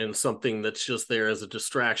 and something that's just there as a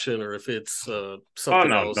distraction, or if it's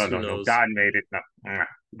something else. No. God made it. No,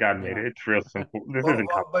 God made it. It's real simple. This isn't.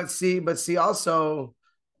 But see, also,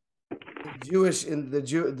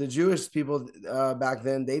 the Jewish people back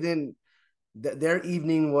then, they didn't. Their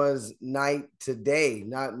evening was night to day,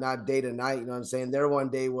 not day to night. You know what I'm saying? Their one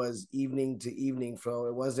day was evening to evening. So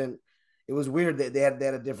it wasn't it was weird that they had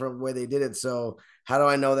a different way they did it. So how do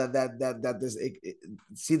I know that this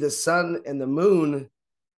see the sun and the moon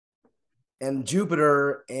and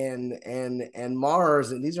Jupiter and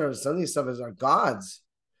Mars, and some of these stuff are gods.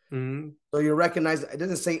 Mm-hmm. So you recognize it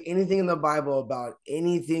doesn't say anything in the Bible about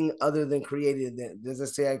anything other than created. It doesn't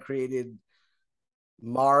say I created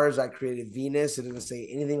Mars, I created Venus. It doesn't say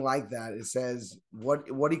anything like that. It says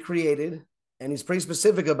what he created, and he's pretty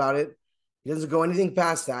specific about it. He doesn't go anything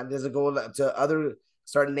past that. It doesn't go to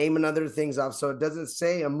start naming other things off. So it doesn't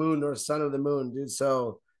say a moon or son of the moon, dude.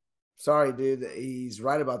 So sorry, dude. He's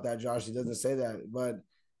right about that, Josh. He doesn't say that, but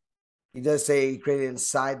he does say he created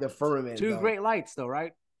inside the firmament. Two great lights, though,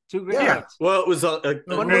 right? Two great lights. Well, it was a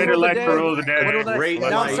greater light to rule the day.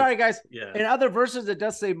 Now, I'm sorry, guys. Yeah. In other verses, it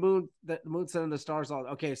does say moon, the moon, sun, and the stars. All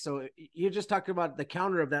okay. So you're just talking about the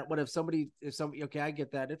counter of that. What if somebody? Okay, I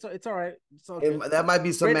get that. It's all right. It's okay. That might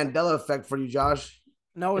be some Mandela effect for you, Josh.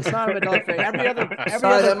 No, it's not a Mandela effect. Every other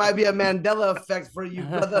that might be a Mandela effect for you,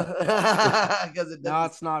 brother. No,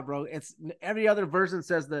 it's not, bro. It's every other version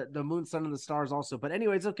says the moon, sun, and the stars also. But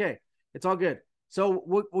anyway, it's okay. It's all good. So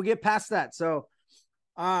we'll get past that. So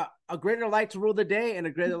a greater light to rule the day and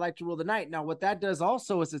a greater light to rule the night. Now, what that does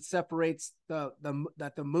also is it separates that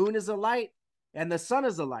the moon is a light and the sun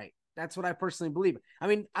is a light. That's what I personally believe. I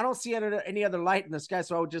mean, I don't see any other light in the sky,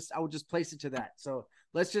 so I would just place it to that. So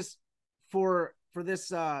let's just for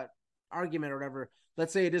this argument or whatever,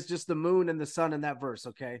 let's say it is just the moon and the sun in that verse.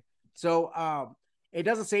 Okay. So it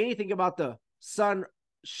doesn't say anything about the sun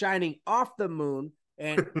shining off the moon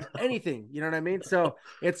and anything, you know what I mean? So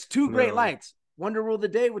it's two great lights, one to rule the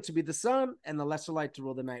day, which would be the sun, and the lesser light to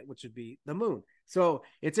rule the night, which would be the moon. So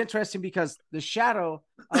it's interesting because the shadow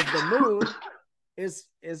of the moon is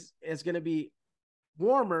going to be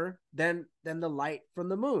warmer than the light from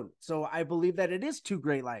the moon. So I believe that it is two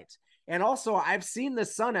great lights. And also I've seen the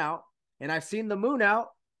sun out and I've seen the moon out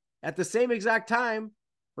at the same exact time,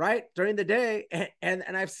 right? During the day. And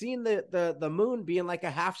I've seen the moon being like a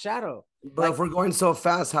half shadow. But if we're going so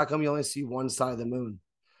fast, how come you only see one side of the moon?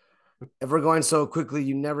 If we're going so quickly,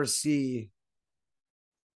 you never see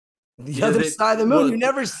the other side of the moon. You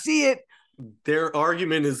never see it. Their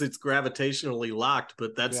argument is it's gravitationally locked,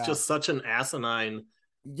 but that's just such an asinine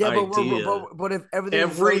idea. But if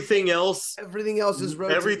everything else is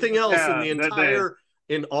rotating. Everything else in the entire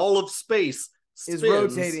in all of space is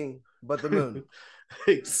rotating, but the moon.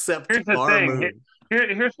 Except here's the our thing. moon.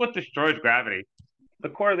 Here's what destroys gravity: the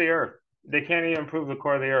core of the Earth. They can't even prove the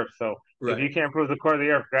core of the Earth. So if you can't prove the core of the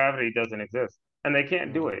Earth, gravity doesn't exist, and they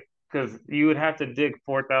can't do it because you would have to dig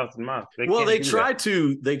 4,000 miles. They tried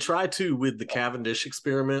to with the Cavendish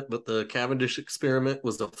experiment, but the Cavendish experiment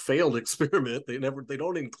was a failed experiment. They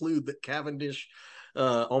don't include that Cavendish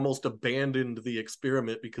almost abandoned the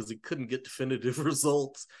experiment because he couldn't get definitive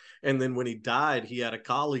results. And then when he died, he had a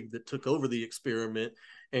colleague that took over the experiment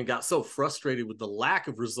and got so frustrated with the lack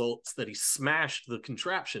of results that he smashed the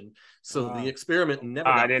contraption. So the experiment never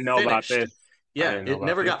got I didn't know finished. About this. Yeah, it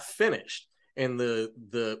never got finished. And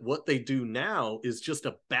the what they do now is just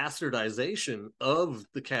a bastardization of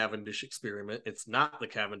the Cavendish experiment. It's not the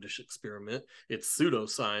Cavendish experiment. It's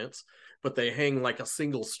pseudoscience. But they hang like a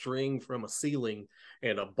single string from a ceiling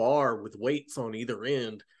and a bar with weights on either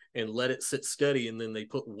end and let it sit steady. And then they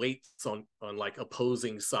put weights on like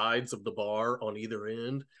opposing sides of the bar on either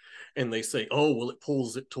end. And they say, oh, well, it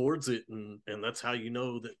pulls it towards it. And that's how you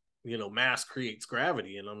know that, mass creates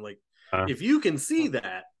gravity. And I'm like, if you can see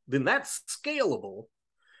that, then that's scalable.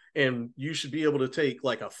 And you should be able to take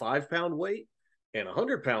like a 5-pound weight and a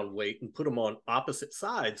 100-pound weight and put them on opposite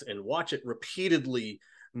sides and watch it repeatedly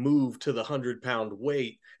move to the 100-pound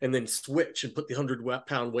weight and then switch and put the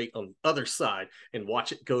 100-pound weight on the other side and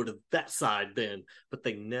watch it go to that side then. But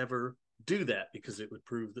they never do that because it would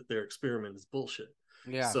prove that their experiment is bullshit.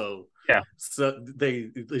 Yeah. So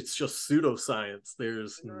it's just pseudoscience.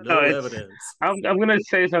 There's no evidence. I'm gonna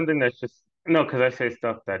say something that's just because I say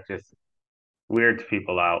stuff that just weirds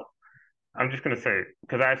people out. I'm just gonna say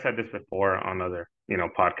because I've said this before on other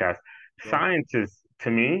podcasts. Yeah. Science is, to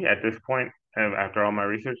me, at this point, after all my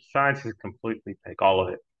research, science is completely fake, all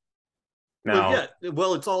of it. Now,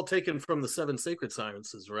 it's all taken from the 7 sacred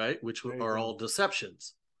sciences, right? Which are all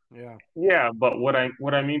deceptions. Yeah, but what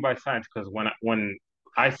I mean by science, because when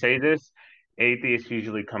I say this, atheists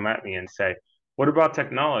usually come at me and say, "What about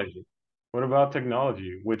technology? What about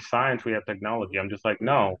technology? With science, we have technology." I'm just like,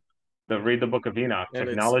 no. Read the Book of Enoch. And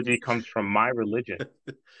technology comes from my religion.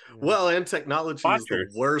 Well, and technology is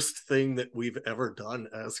the worst thing that we've ever done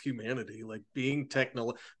as humanity. Like being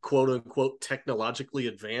quote unquote technologically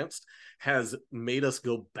advanced has made us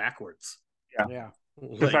go backwards. Yeah.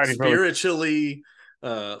 Like spiritually,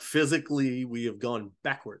 physically we have gone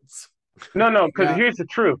backwards. No, because here's the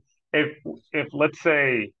truth. If let's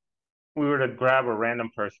say we were to grab a random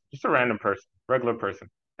person, just a random person, regular person,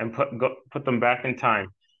 and put them back in time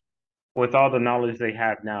with all the knowledge they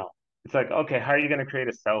have now, it's like, okay, how are you going to create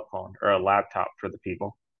a cell phone or a laptop for the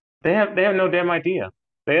people? They have no damn idea.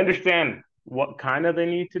 They understand what kind of they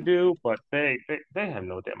need to do, but they have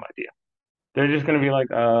no damn idea. They're just going to be like,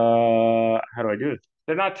 how do I do this?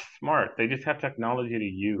 They're not smart. They just have technology to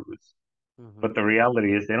use. But the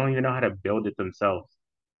reality is they don't even know how to build it themselves.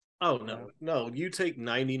 Oh, no. You take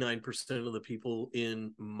 99% of the people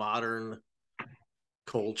in modern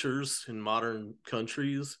cultures, in modern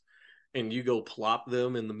countries, and you go plop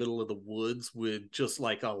them in the middle of the woods with just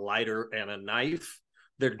like a lighter and a knife,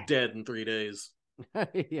 they're dead in 3 days.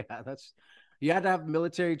 Yeah, you had to have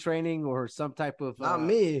military training or some type of. Not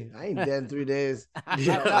me. I ain't dead in 3 days.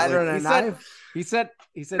 Yeah, lighter and a knife. He said.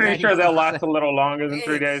 Pretty sure they'll last a little longer than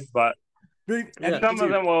 3 days, but some of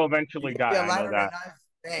them will eventually die. I know that.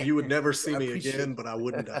 You would never see me again, but I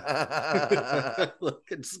wouldn't die. Look,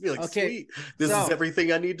 I'd just be like, sweet. This is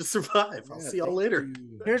everything I need to survive. I'll see y'all later.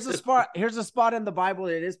 Here's a spot in the Bible.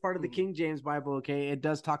 It is part of the King James Bible. Okay. It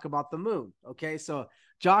does talk about the moon. Okay. So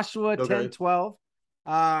Joshua 10:12.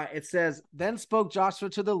 It says, then spoke Joshua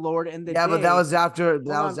to the Lord in the day. But that was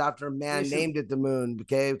after man named it the moon.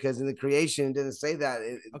 Okay. Because in the creation, it didn't say that.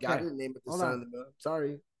 God didn't name it the sun and the moon.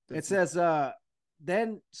 Sorry. It says,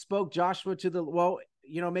 then spoke Joshua to the,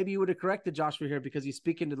 maybe you would have corrected Joshua here because he's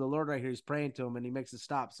speaking to the Lord right here. He's praying to him and he makes it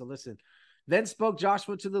stop. So listen, then spoke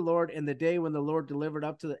Joshua to the Lord in the day when the Lord delivered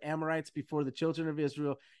up to the Amorites before the children of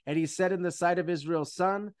Israel. And he said in the sight of Israel's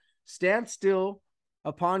son, stand still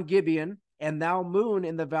upon Gibeon, and thou moon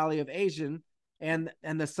in the valley of Azen. And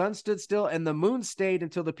the sun stood still and the moon stayed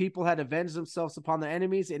until the people had avenged themselves upon the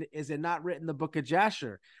enemies. And is it not written in the book of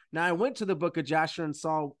Jasher? Now I went to the book of Jasher and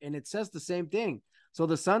saw, and it says the same thing. So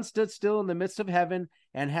the sun stood still in the midst of heaven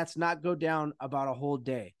and hadst not go down about a whole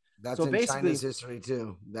day. That's so in Chinese history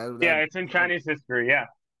too. It's in Chinese history. Yeah.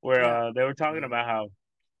 Where they were talking about how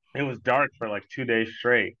it was dark for like 2 days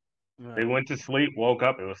straight. Right. They went to sleep, woke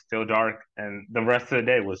up, it was still dark. And the rest of the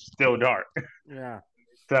day was still dark. Yeah.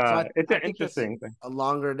 It's an interesting thing. A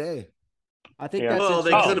longer day. I think that's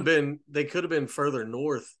they could have been further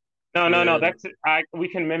north. No. We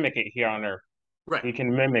can mimic it here on Earth. Right. We can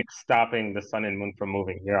mimic stopping the sun and moon from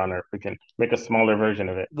moving here on Earth. We can make a smaller version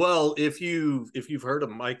of it. Well, if you've heard of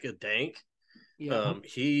Micah Dank, I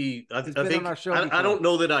don't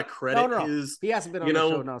know that I credit his. He hasn't been on the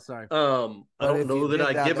show. No, sorry. I don't know that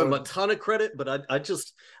I give him a ton of credit, but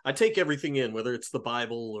I take everything in, whether it's the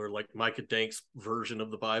Bible or like Micah Dank's version of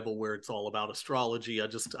the Bible where it's all about astrology. I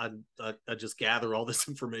just gather all this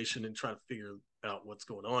information and try to figure out what's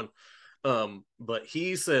going on. But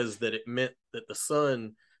he says that it meant that the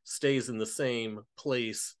sun stays in the same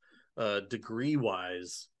place degree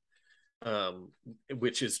wise,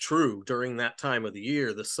 which is true. During that time of the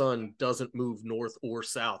year, the sun doesn't move north or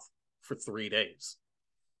south for 3 days.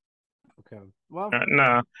 Okay. Well,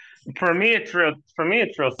 no, for me it's real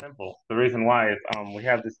simple. The reason why is we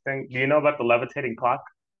have this thing. Do you know about the levitating clock?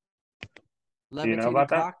 Do you know about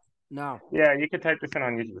that? No. Yeah, you could type this in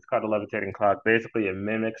on YouTube. It's called a levitating clock. Basically, it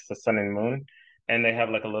mimics the sun and moon, and they have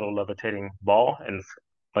like a little levitating ball, and it's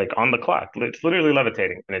like on the clock. It's literally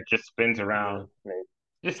levitating, and it just spins around. It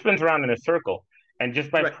just spins around in a circle, and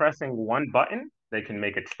just by pressing one button, they can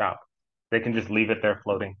make it stop. They can just leave it there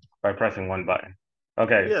floating by pressing one button.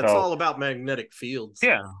 Okay. Yeah, it's all about magnetic fields.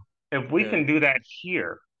 Yeah. If we can do that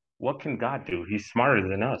here, what can God do? He's smarter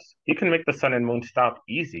than us. He can make the sun and moon stop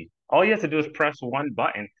easy. All he has to do is press one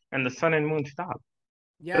button and the sun and moon stop.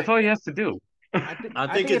 Yeah, that's all he has to do. I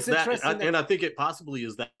think it's that, and I think it possibly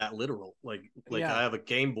is that literal. Like I have a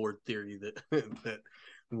game board theory that that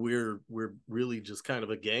we're really just kind of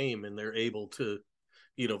a game, and they're able to,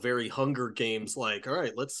 very Hunger Games. Like, all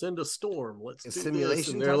right, let's send a storm. Let's do simulation. This.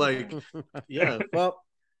 And they're like, yeah. Well,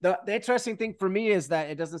 the interesting thing for me is that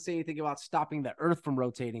it doesn't say anything about stopping the Earth from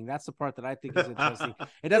rotating. That's the part that I think is interesting.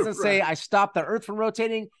 It doesn't say I stopped the Earth from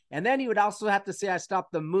rotating. And then he would also have to say I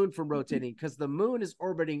stopped the moon from rotating because the moon is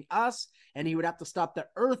orbiting us and he would have to stop the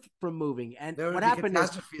Earth from moving. And what happened is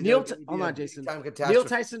hold on, Jason. Neil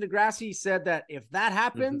Tyson DeGrasse said that if that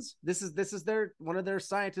happens, this is one of their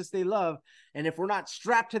scientists they love. And if we're not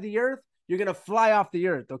strapped to the Earth, you're going to fly off the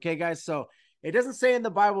Earth. Okay, guys? So it doesn't say in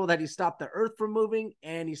the Bible that he stopped the Earth from moving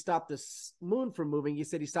and he stopped the moon from moving. He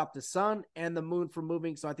said he stopped the sun and the moon from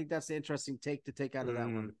moving. So I think that's the interesting take to take out of that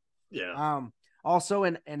one. Yeah. Also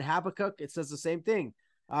in Habakkuk, it says the same thing.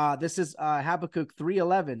 This is Habakkuk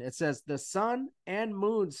 3:11. It says the sun and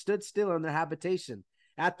moon stood still in their habitation,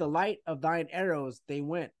 At the light of thine arrows they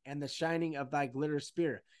went, and the shining of thy glitter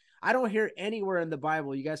spear. I don't hear anywhere in the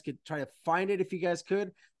Bible. You guys could try to find it if you guys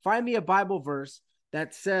could. Find me a Bible verse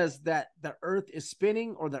that says that the earth is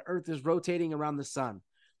spinning or the earth is rotating around the sun.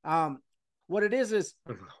 What it is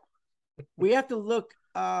we have to look.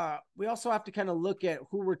 We also have to kind of look at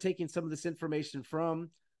who we're taking some of this information from.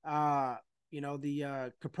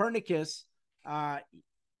 The Copernicus.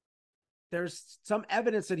 There's some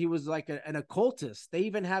evidence that he was like an occultist. They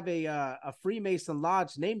even have a Freemason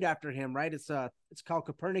lodge named after him, right? It's called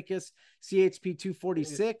Copernicus, CHP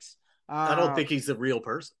 246. I don't think he's a real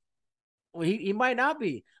person. Well, he might not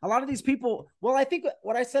be. A lot of these people. Well, I think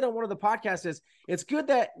what I said on one of the podcasts is it's good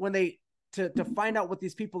that when they to find out what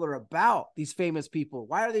these people are about, these famous people.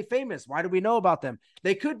 Why are they famous? Why do we know about them?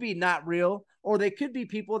 They could be not real, or they could be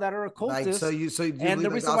people that are occultists. Like, so you and the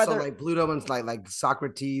reason also why like Pluto and like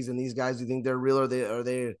Socrates and these guys, you think they're real, or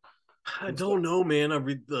they? I don't know, man. I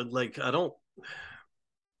read I don't.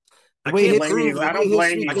 I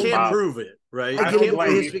can't prove it, right? I can't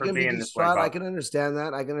blame you for being this way. I can understand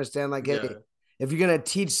that. I can understand, like, hey, if you're gonna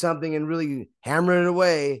teach something and really hammer it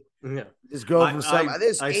away, just go from some. I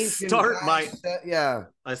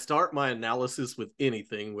start my analysis with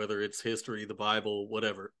anything, whether it's history, the Bible,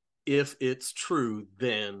 whatever. If it's true,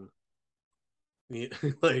 then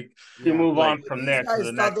like you move on from there.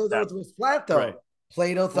 These guys thought the earth was flat, though. Right.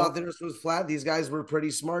 Plato thought the earth was flat. These guys were pretty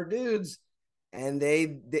smart dudes. And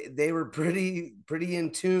they were pretty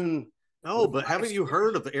in tune. Oh, but haven't you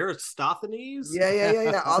heard of Aristophanes?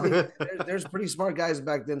 Yeah. There's pretty smart guys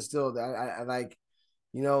back then still. I like,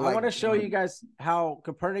 I want to show you guys how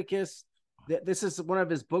Copernicus. This is one of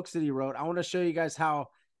his books that he wrote. I want to show you guys how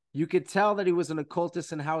you could tell that he was an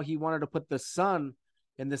occultist and how he wanted to put the sun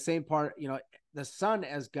in the same part. The sun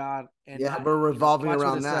as God. And we're revolving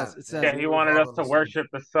around that. It says, he wanted us to worship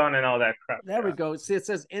the sun and all that crap. There we go. See, it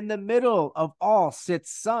says, in the middle of all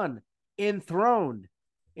sits sun, enthroned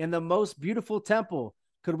in the most beautiful temple.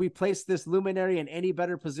 Could we place this luminary in any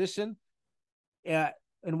better position in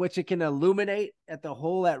which it can illuminate at the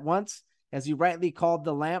whole at once, as you rightly called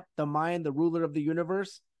the lamp, the mind, the ruler of the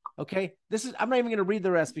universe? Okay, I'm not even going to read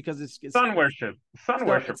the rest because it's sun worship. Sun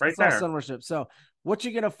worship right there. Sun worship. So what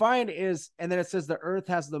you're going to find is, and then it says the earth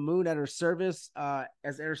has the moon at her service,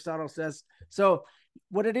 as Aristotle says. So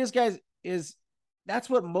what it is, guys, is that's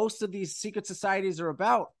what most of these secret societies are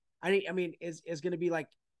about. I mean, is going to be like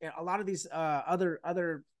a lot of these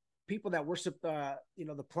other people that worship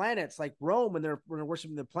the planets, like Rome, when they're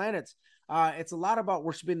worshiping the planets. It's a lot about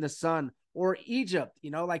worshiping the sun, or Egypt,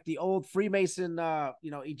 like the old Freemason,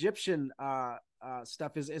 Egyptian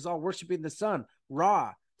stuff is all worshiping the sun,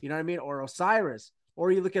 Ra, you know what I mean? Or Osiris,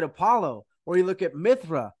 or you look at Apollo, or you look at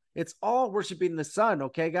Mithra. It's all worshiping the sun.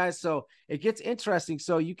 Okay, guys. So it gets interesting.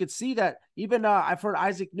 So you could see that even I've heard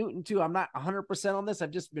Isaac Newton too. I'm not 100% on this.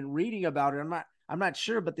 I've just been reading about it. I'm not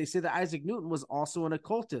sure, but they say that Isaac Newton was also an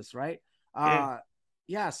occultist, right?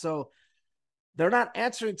 So they're not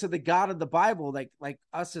answering to the God of the Bible, like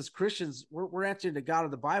us as Christians. We're answering to God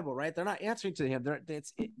of the Bible, right? They're not answering to him.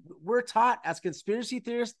 We're taught as conspiracy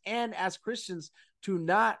theorists and as Christians to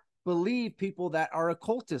not believe people that are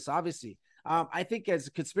occultists, obviously. I think as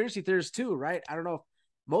conspiracy theorists too, right? I don't know if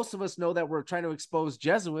most of us know that we're trying to expose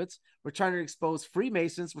Jesuits. We're trying to expose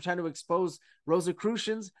Freemasons. We're trying to expose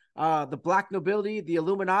Rosicrucians, the black nobility, the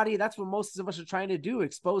Illuminati. That's what most of us are trying to do,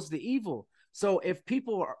 expose the evil. So if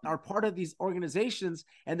people are part of these organizations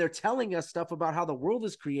and they're telling us stuff about how the world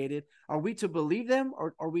is created, are we to believe them,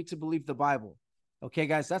 or are we to believe the Bible? Okay,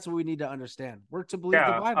 guys, that's what we need to understand. We're to believe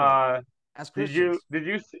the Bible as Christians. Did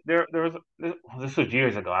you there was this was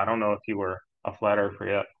years ago. I don't know if you were a flat earther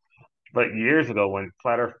yet, but years ago when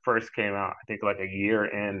flat earth first came out, I think like a year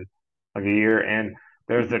in,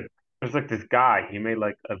 there's like this guy, he made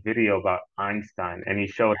like a video about Einstein, and he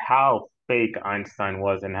showed how fake Einstein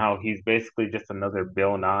was and how he's basically just another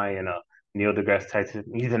Bill Nye and a Neil deGrasse Tyson.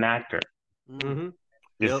 He's an actor. Mm-hmm.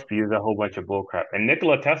 Just spews a whole bunch of bullcrap. And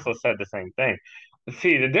Nikola Tesla said the same thing.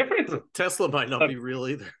 See, the difference, Tesla might not be real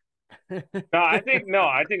either. I think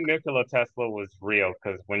Nikola Tesla was real,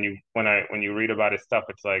 because when you read about his stuff,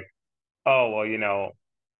 it's like, oh well,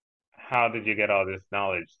 how did you get all this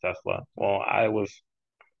knowledge, Tesla? Well, I was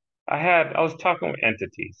talking with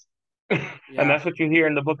entities. And that's what you hear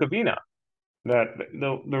in the Book of Enoch. That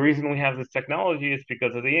the reason we have this technology is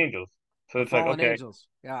because of the angels. So it's like, okay, angels.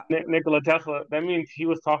 Yeah. Nikola Tesla, that means he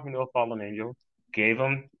was talking to a fallen angel, gave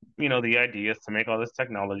him, the ideas to make all this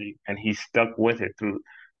technology, and he stuck with it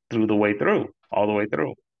all the way through.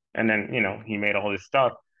 And then, he made all this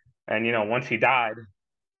stuff. And, once he died,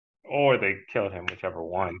 or they killed him, whichever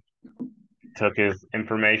one, took his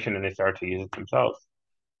information and they started to use it themselves.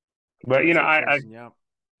 But you know, yeah.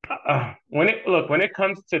 when it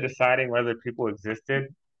comes to deciding whether people existed,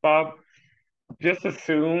 Bob, just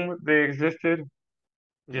assume they existed.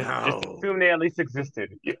 Just No. assume they at least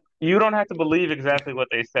existed. You don't have to believe exactly what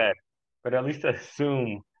they said, but at least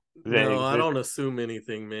assume they No, I exist. don't assume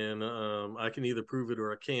anything, man. I can either prove it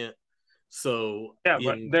or I can't. So, Yeah,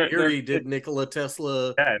 but in they're theory, did Nikola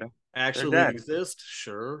Tesla dead. actually They're dead. exist?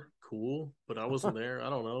 Sure, cool, but I wasn't there. I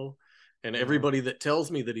don't know. And Yeah. everybody that tells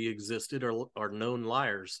me that he existed are known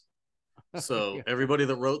liars. So Yeah. everybody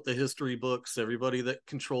that wrote the history books, everybody that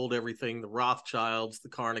controlled everything, the Rothschilds, the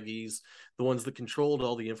Carnegies, the ones that controlled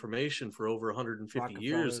all the information for over 150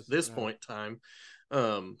 years at this point in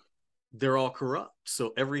time, they're all corrupt.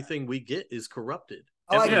 So everything we get is corrupted.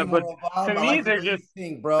 I like Yeah, you, but Bob. to I me, like the they're way you just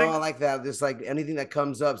think, bro. I like that. Just like anything that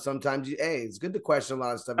comes up, sometimes hey, it's good to question a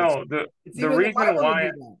lot of stuff. no. It's The even the reason Bible to why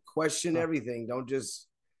do that. Question everything. Don't just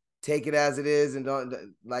take it as it is, and don't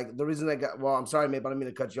like the reason I got. Well, I'm sorry, mate, but I didn't mean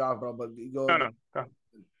to cut you off, bro. But go.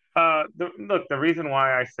 no. The reason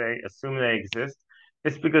why I say assume they exist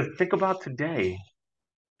is because think about today.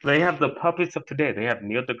 They have the puppets of today. They have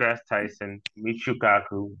Neil deGrasse Tyson, Michio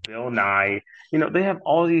Kaku, Bill Nye. You know, they have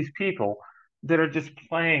all these people that are just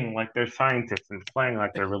playing like they're scientists and playing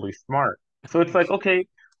like they're really smart. So it's like, okay,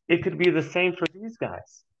 it could be the same for these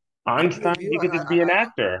guys. I agree Einstein, with you. he could just be an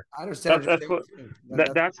actor. I understand what you're That's saying what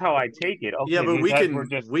too. that's how I take it. Yeah, Okay, but these guys were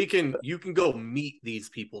just you can go meet these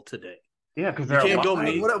people today. yeah, because You they're can't go alive.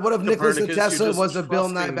 meet What if Nikola Copernicus, Tesla you're just was a Bill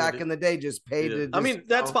Nye trusting back that in the day, just paid to I just, mean,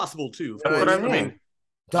 that's possible too, of That's what course. I mean.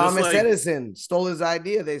 Thomas like- Edison stole his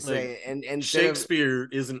idea, they say, like, and instead of Shakespeare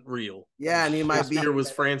isn't real. yeah, and he might be Shakespeare was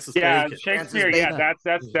Francis Yeah, Bacon. Shakespeare. Francis Yeah, Bacon.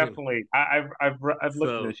 that's definitely. I've looked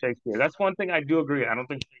So- into Shakespeare. That's one thing I do agree. I don't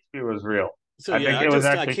think Shakespeare was real. So I yeah, think it was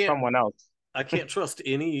actually someone else. I can't trust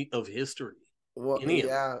any of history. Well, Any of it.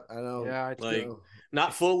 yeah, I know. Yeah, Like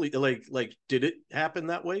not fully. Like did it happen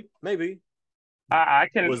that way? Maybe. I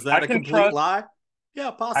can. Was that I a can complete trust. lie?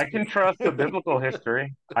 Yeah, possibly. I can trust the biblical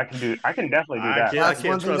history. I can definitely do that. I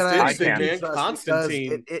can't trust anything, man.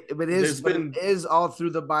 Constantine. But it is all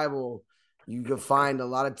through the Bible. You can find a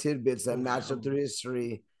lot of tidbits that match up through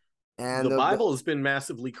history. And the Bible has been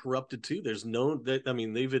massively corrupted too.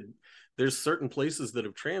 There's certain places that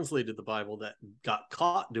have translated the Bible that got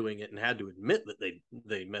caught doing it and had to admit that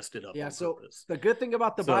they messed it up. Yeah. On So purpose. the good thing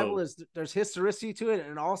about the Bible is there's historicity to it,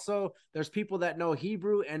 and also there's people that know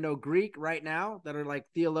Hebrew and know Greek right now that are like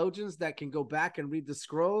theologians that can go back and read the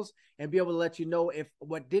scrolls and be able to let you know if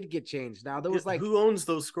what did get changed. Now there was like who owns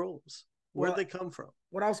those scrolls? Where'd Well, they come from?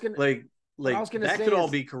 what I was gonna Like what I was gonna that say could all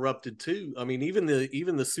is- be corrupted too. I mean, even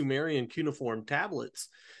the Sumerian cuneiform tablets,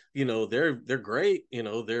 you know, they're great. You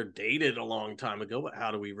know, they're dated a long time ago, but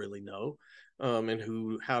how do we really know?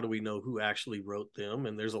 And how do we know who actually wrote them?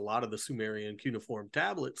 And there's a lot of the Sumerian cuneiform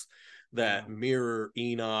tablets that mirror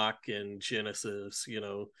Enoch and Genesis. You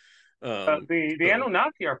know, The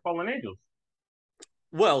Anunnaki are fallen angels.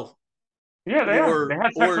 Well, yeah, they are. They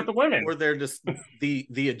have sex with the women, or they're just the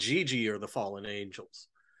Agigi are the fallen angels.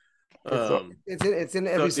 It's in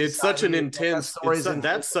every. It's such an intense.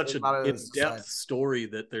 That's such an in-depth society. story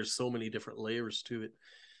that there's so many different layers to it.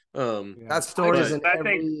 That story is in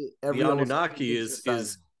every the Anunnaki is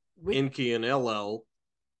Enki and Elul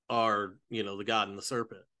are, you know, the God and the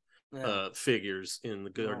serpent figures in the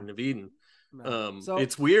Garden of Eden. So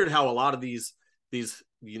it's weird how a lot of these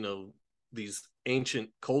you know, these ancient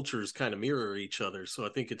cultures kind of mirror each other. So I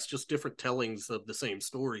think it's just different tellings of the same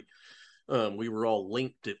story. We were all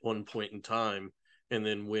linked at one point in time, and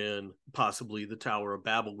then when possibly the Tower of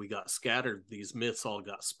Babel we got scattered, these myths all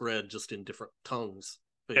got spread just in different tongues.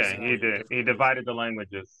 Yeah, he did. He divided the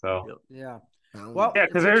languages. So yeah. Well, yeah,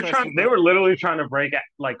 because they were literally trying to break out.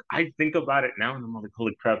 Like I think about it now, and I'm like,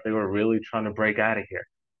 holy crap, they were really trying to break out of here.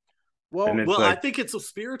 Well, like, I think it's a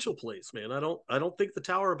spiritual place, man. I don't think the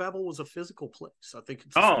Tower of Babel was a physical place. I think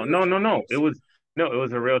it's no. place. It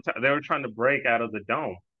was a real. They were trying to break out of the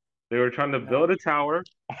dome. They were trying to build a tower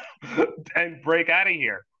and break out of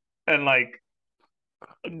here. And like,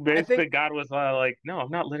 basically, God was like, "No, I'm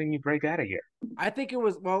not letting you break out of here." I think it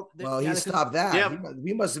was he stopped that. Yeah.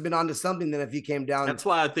 We must have been onto something then if he came down. That's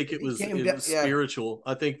why I think it was spiritual.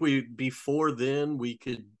 I think before then we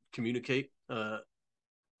could communicate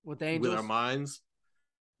with the angels, with our minds.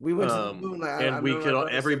 We went to the moon,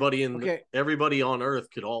 everybody on Earth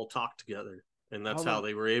could all talk together, and that's how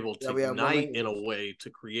they were able to unite in a way to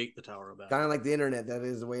create the Tower of Babel. Kind of like the internet. That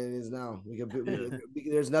is the way it is now.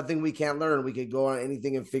 There's nothing we can't learn. We could go on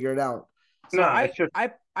anything and figure it out. So no,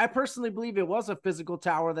 I personally believe it was a physical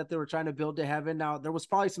tower that they were trying to build to heaven. Now, there was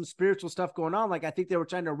probably some spiritual stuff going on. Like, I think they were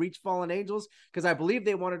trying to reach fallen angels because I believe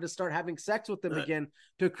they wanted to start having sex with them again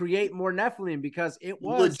to create more Nephilim, because it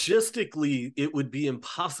was... Logistically, it would be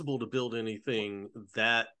impossible to build anything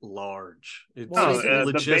that large. It's logistically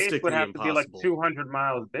the base would have impossible. To be like 200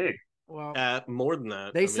 miles big. Well, more than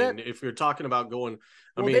that. They said, if you're talking about going,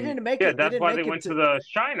 they didn't make it. Yeah, that's why they went to the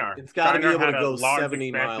Shinar. It's got to be able to go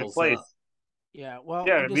 70 miles. Yeah, well,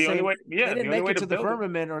 yeah, the only way. Yeah, they didn't make it to the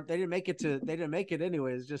firmament, or they didn't make it to. They didn't make it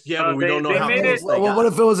anyways. Just but we don't know how. Well, what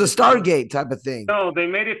if it was a Stargate type of thing? No, they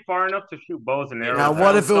made it far enough to shoot bows and arrows. Now,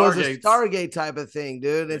 what if it was a Stargate type of thing,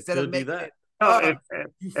 dude? Instead of making it.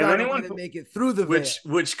 You found a way to make it through the veil.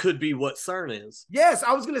 Which could be what CERN is. Yes,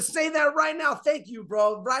 I was gonna say that right now. Thank you,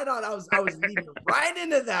 bro. Right on. I was leading right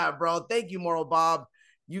into that, bro. Thank you, Moral Bob.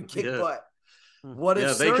 You kick butt. What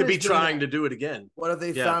if they could be trying to do it again? What if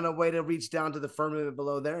they found a way to reach down to the firmament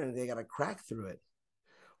below there and they got a crack through it?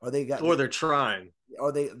 Or they're trying.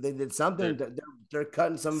 Or they did something. They're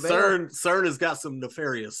cutting some veil. CERN has got some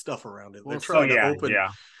nefarious stuff around it. They're trying to open. Yeah.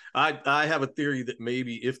 I have a theory that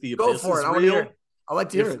maybe if the abyss is real, I like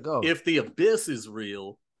to hear it. Go. If the abyss is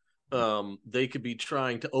real, they could be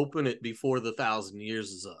trying to open it before the 1,000 years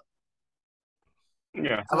is up.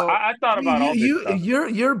 Yeah, I thought about all this stuff.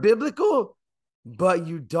 You're biblical, but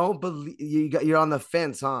you don't believe. You're on the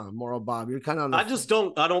fence, huh, Moral Bob? You're kind of on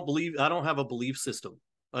the. I don't believe. I don't have a belief system.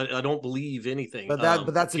 I don't believe anything. But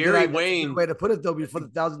that's a Gary good Wayne way to put it, though. Before the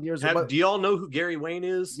 1,000 years. Do y'all know who Gary Wayne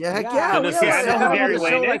is? Yeah, heck yeah. I know who Gary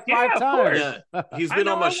Wayne is. Like 5 times. Yeah, he's been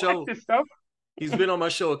on my show. He's been on my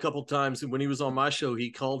show a couple times, and when he was on my show, he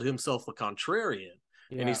called himself a contrarian,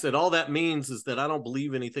 and he said all that means is that I don't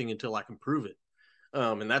believe anything until I can prove it,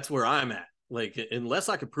 and that's where I'm at. Like, unless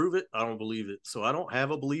I can prove it, I don't believe it. So I don't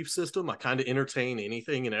have a belief system. I kind of entertain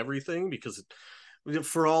anything and everything because,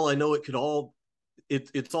 for all I know, it could all.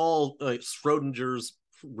 It's all Schrodinger's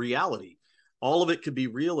reality. All of it could be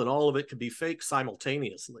real and all of it could be fake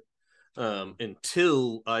simultaneously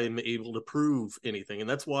until I'm able to prove anything. And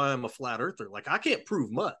that's why I'm a flat earther. Like, I can't prove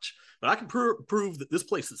much, but I can prove that this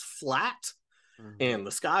place is flat and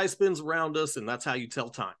the sky spins around us, and that's how you tell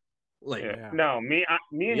time. Like, no, me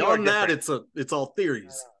and you are different. That it's all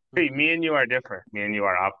theories. See, me and you are different. Me and you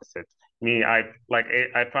are opposites.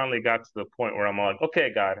 I finally got to the point where I'm like,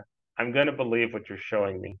 okay, God, I'm going to believe what you're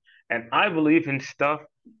showing me. And I believe in stuff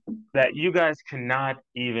that you guys cannot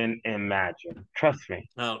even imagine. Trust me.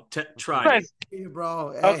 No, try it. Hey,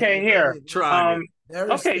 bro. Okay, here. Try it.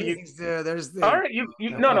 There's things there. There's things. All right,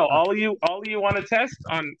 no. All of you want to test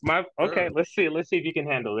on my. Okay, let's see if you can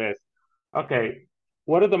handle this. Okay,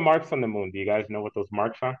 what are the marks on the moon? Do you guys know what those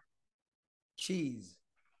marks are? Cheese.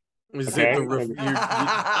 Is it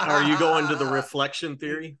are you going to the reflection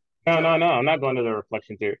theory? No. I'm not going to the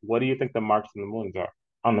reflection theory. What do you think the marks on the moon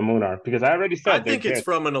are? Because I already said. I think it's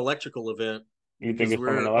from an electrical event. You think it's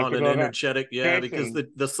from an electrical event? On an energetic, yeah, because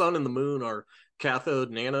the sun and the moon are cathode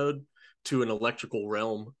and anode to an electrical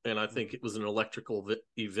realm, and I think it was an electrical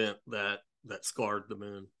event that scarred the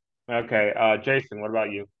moon. Okay, Jason, what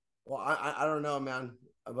about you? Well, I don't know, man.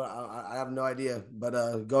 But I have no idea.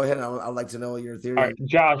 But go ahead. I'd like to know your theory. All right,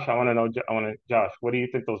 Josh, I want to know. Josh, what do you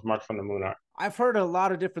think those marks on the moon are? I've heard a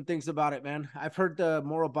lot of different things about it, man. I've heard the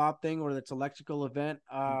Moral Bob thing, where it's electrical event.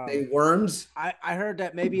 They worms. I heard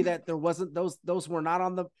that maybe that there wasn't those were not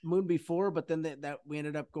on the moon before, but then that we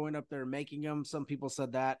ended up going up there and making them. Some people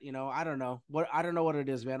said that. I don't know what it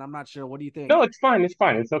is, man. I'm not sure. What do you think? No, it's fine. It's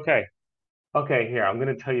fine. It's okay. Okay, here I'm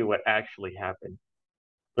going to tell you what actually happened.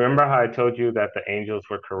 Remember how I told you that the angels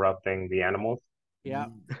were corrupting the animals? Yeah.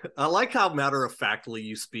 I like how matter-of-factly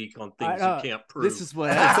you speak on things you can't prove. This is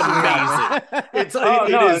what it's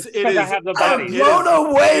amazing. It is. I have the body. I'm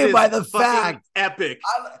blown away by the fact. Epic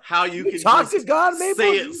how you can talk to God, maybe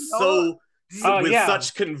say it so with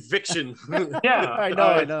such conviction. Yeah, I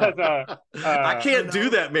know. I can't do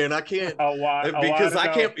that, man. I can't because I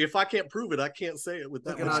can't. If I can't prove it, I can't say it with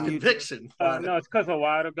that much conviction. No, it's because a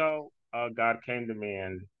while ago, God came to me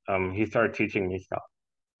and he started teaching me stuff.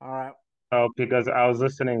 All right. Oh, because I was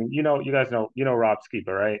listening. You guys know Rob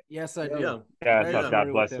Skiba, right? Yes, I do. Yeah. So God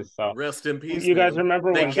bless his soul. Rest in peace. You guys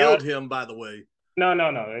remember they when killed him? By the way. No,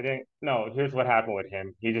 they didn't. No, here's what happened with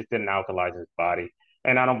him. He just didn't alkalize his body,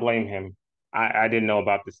 and I don't blame him. I didn't know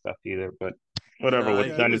about this stuff either, but whatever.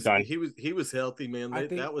 What's done is done. He was healthy, man.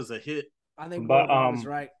 That was a hit. I think Bob is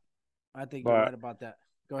right. I think you're right about that.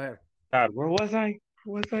 Go ahead. God, where was I?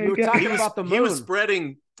 We were talking about the moon. He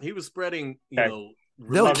was spreading.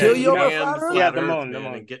 They'll kill you over the moon,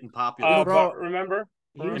 and getting popular. But remember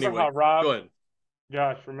how Rob?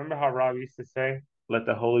 Josh, remember how Rob used to say, let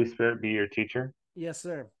the Holy Spirit be your teacher? Yes,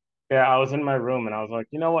 sir. Yeah, I was in my room and I was like,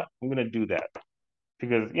 you know what? I'm gonna do that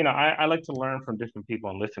because I like to learn from different people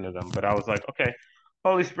and listen to them. But I was like, okay,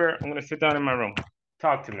 Holy Spirit, I'm gonna sit down in my room,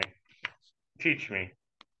 talk to me, teach me.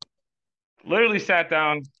 Literally sat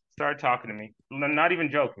down, started talking to me. I'm not even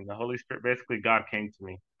joking. The Holy Spirit, basically, God came to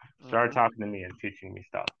me, started talking to me and teaching me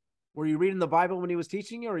stuff. Were you reading the Bible when he was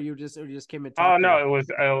teaching you, or you just came and Oh talked? no, it was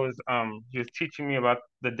he was teaching me about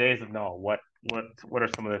the days of Noah. What are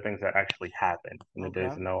some of the things that actually happened in the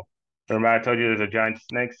days of Noah? Remember I told you there's a giant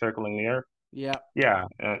snake circling the earth? Yeah. Yeah.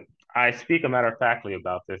 I speak a matter of factly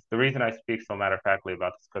about this. The reason I speak so matter of factly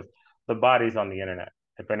about this is because the body's on the internet.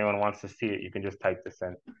 If anyone wants to see it, you can just type this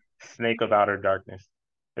in. Snake of Outer Darkness.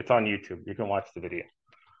 It's on YouTube. You can watch the video.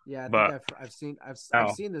 Yeah, I think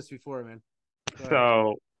I've seen this before, man.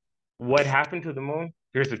 So what happened to the moon?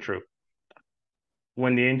 Here's the truth.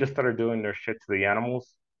 When the angels started doing their shit to the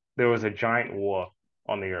animals, there was a giant war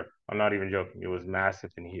on the earth. I'm not even joking. It was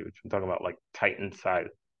massive and huge. I'm talking about like Titan size.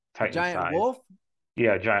 Giant wolf?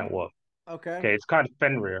 Yeah, giant wolf. Okay. Okay, it's called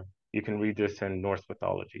Fenrir. You can read this in Norse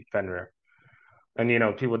mythology, Fenrir.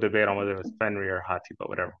 And people debate on whether it was Fenrir or Hati, but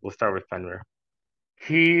whatever. We'll start with Fenrir.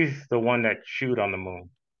 He's the one that chewed on the moon.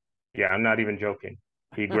 Yeah, I'm not even joking.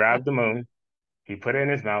 He grabbed the moon, he put it in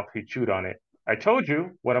his mouth, he chewed on it. I told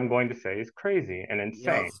you what I'm going to say is crazy and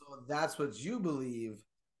insane. So that's what you believe.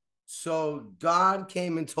 So God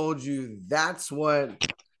came and told you that's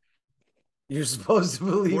what you're supposed to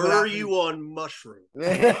believe. Were you on mushroom?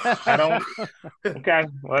 I don't. Okay,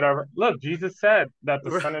 whatever. Look, Jesus said that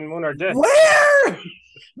the sun and moon are dead. Where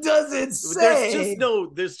does it say?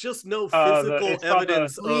 There's just no physical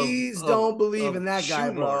evidence. Please don't believe in that guy,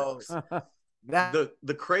 bro.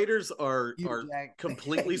 The craters are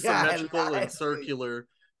completely symmetrical and circular.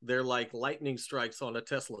 They're like lightning strikes on a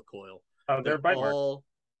Tesla coil. Oh, they're bite marks.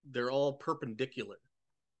 They're all perpendicular.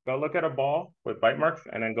 Go look at a ball with bite marks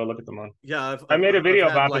and then go look at the moon. Yeah, I made a video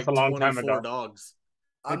about this a long time ago. Dogs.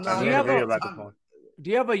 Do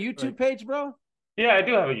you have a YouTube page, bro? Yeah, I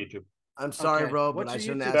do have a YouTube. I'm sorry, bro, but I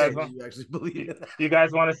shouldn't ask you. You actually believe it. You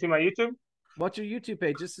guys want to see my YouTube? What's your YouTube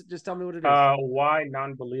page? Just tell me what it is. Why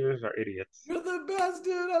non-believers are idiots. You're the best,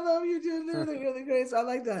 dude. I love you, dude. You're the greatest. I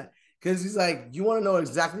like that because he's like, you want to know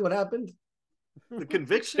exactly what happened? The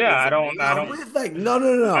conviction. Yeah, I don't. Like,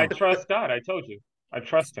 no. I trust God. I told you. I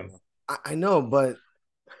trust him. I know, but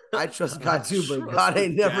I trust God too. But God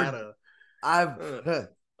ain't never. I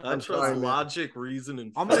trust logic, reason,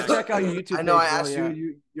 and I'm gonna check out your YouTube. I know. I asked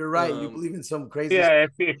you. You're right. You believe in some crazy. Yeah.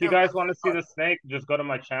 If you guys want to see the snake, just go to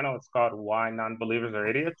my channel. It's called Why Non-Believers Are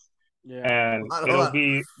Idiots. Yeah. And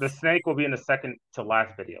the snake will be in the second to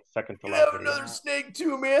last video. Another snake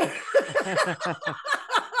too, man.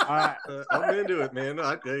 All right, I'm into it, man.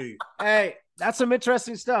 Hey, that's some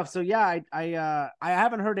interesting stuff. So yeah, I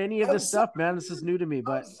haven't heard any of this stuff, man. This is new to me,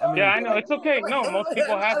 but I mean, I know it's okay. No, most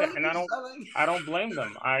people haven't, and I don't blame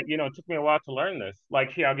them. It took me a while to learn this.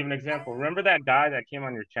 Like here, I'll give an example. Remember that guy that came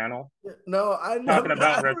on your channel? No, I know. Talking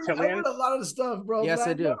about reptilians. I heard a lot of stuff, bro. Yes,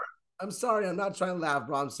 I do. I'm sorry. I'm not trying to laugh,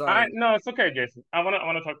 bro. I'm sorry. No, it's okay, Jason. I want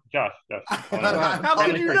to talk to Josh. How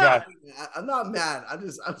can you not? I'm not mad.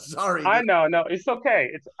 I'm sorry. I know. No, it's okay.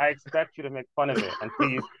 I expect you to make fun of it until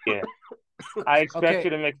you see it. I expect you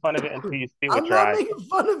to make fun of it until you see what you're I'm not making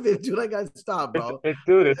fun of it, dude. I got to stop, bro.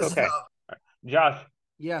 It's okay. Josh.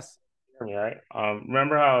 Yes. Right.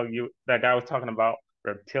 Remember how that guy was talking about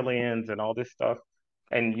reptilians and all this stuff,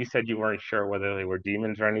 and you said you weren't sure whether they were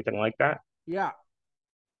demons or anything like that? Yeah.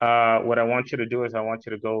 What I want you to do is I want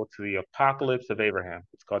you to go to the Apocalypse of Abraham.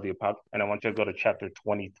 It's called the Apocalypse, and I want you to go to chapter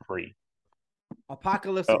 23.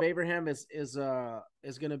 Apocalypse of Abraham is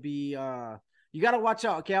going to be you got to watch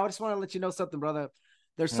out. Okay, I just want to let you know something, brother.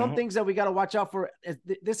 There's some things that we got to watch out for.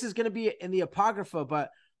 This is going to be in the Apocrypha, but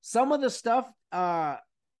some of the stuff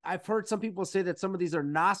I've heard some people say that some of these are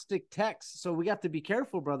Gnostic texts, so we have to be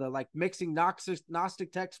careful, brother. Like mixing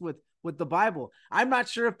Gnostic texts with the Bible. I'm not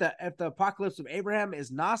sure if the Apocalypse of Abraham is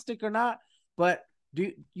Gnostic or not, but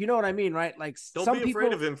do you know what I mean, right? Like don't be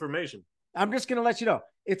afraid of information. I'm just gonna let you know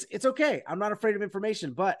it's okay. I'm not afraid of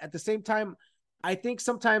information, but at the same time, I think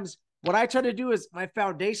sometimes what I try to do is my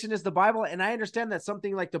foundation is the Bible, and I understand that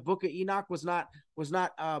something like the Book of Enoch was not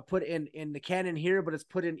put in the canon here, but it's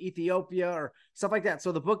put in Ethiopia or stuff like that.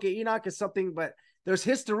 So the Book of Enoch is something, but there's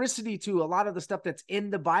historicity to a lot of the stuff that's in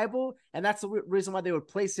the Bible, and that's the reason why they would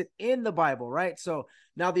place it in the Bible, right? So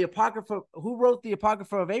now the Apocrypha, who wrote the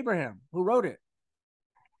Apocrypha of Abraham? Who wrote it?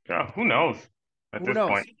 Yeah, who knows at this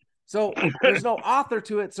point? So there's no author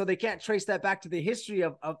to it, so they can't trace that back to the history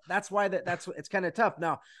of that's why that's it's kind of tough.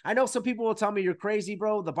 Now, I know some people will tell me you're crazy,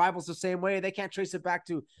 bro. The Bible's the same way. They can't trace it back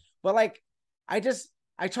to, but like I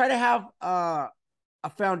try to have a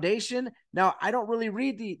foundation. Now, I don't really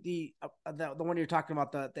read the one you're talking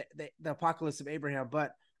about, the Apocalypse of Abraham,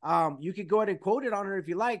 but you could go ahead and quote it on her if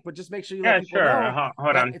you like, but just make sure you let people know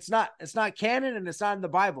Hold on. it's not canon and it's not in the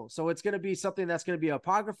Bible. So it's going to be something that's going to be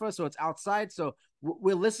apocrypha. So it's outside. So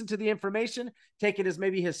we'll listen to the information, take it as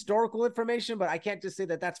maybe historical information, but I can't just say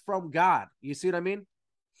that that's from God. You see what I mean?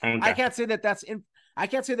 Okay. I can't say that I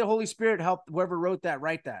can't say the Holy Spirit helped whoever wrote that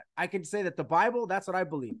write that. I can say that the Bible, that's what I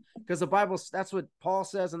believe, because the Bible, that's what Paul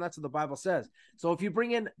says, and that's what the Bible says. So if you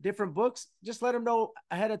bring in different books, just let them know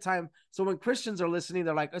ahead of time. So when Christians are listening,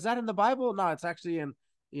 they're like, "Is that in the Bible?" No, it's actually in,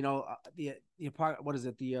 the what is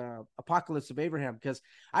it? The Apocalypse of Abraham. Because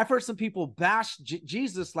I've heard some people bash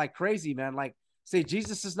Jesus like crazy, man. Like say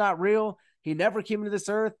Jesus is not real. He never came into this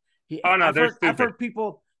earth. I've heard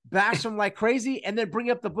people bash them like crazy and then bring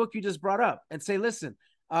up the book you just brought up and say, listen,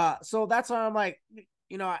 so that's why I'm like,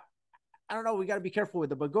 I don't know, we got to be careful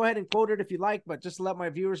with it, but go ahead and quote it if you like, but just let my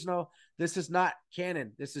viewers know this is not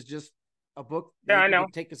canon. This is just a book. Yeah, I know.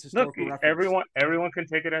 Take as historical reference. Everyone can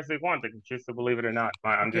take it as they want. They can choose to believe it or not.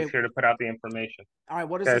 I'm just here to put out the information. All right,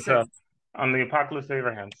 what does it say? So on the Apocalypse of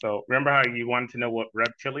Abraham. So remember how you wanted to know what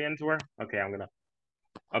reptilians were? Okay, I'm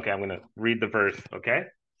gonna read the verse. Okay,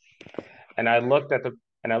 and I looked at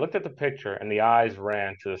the picture, and the eyes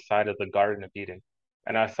ran to the side of the Garden of Eden.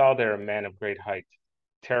 And I saw there a man of great height,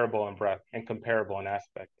 terrible in breadth, incomparable in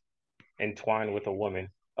aspect, entwined with a woman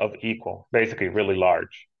of equal, basically really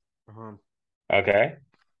large. Uh-huh. Okay?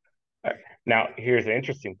 Now, here's the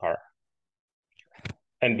interesting part.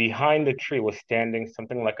 And behind the tree was standing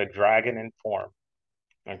something like a dragon in form.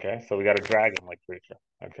 Okay? So we got a dragon-like creature.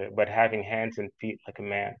 Okay? But having hands and feet like a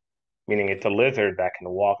man, meaning it's a lizard that can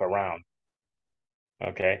walk around.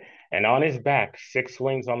 Okay, and on his back, 6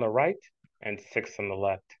 wings on the right and 6 on the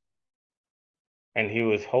left. And he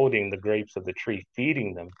was holding the grapes of the tree,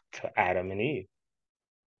 feeding them to Adam and Eve.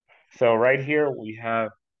 So right here, we have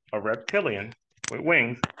a reptilian with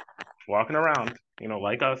wings walking around,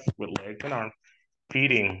 like us with legs and arms,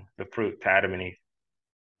 feeding the fruit to Adam and Eve.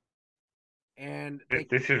 And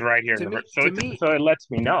this is right here. So it lets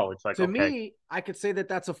me know. It's like, to me, I could say that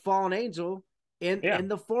that's a fallen angel in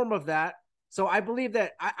the form of that. So I believe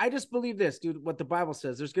that I just believe this, dude, what the Bible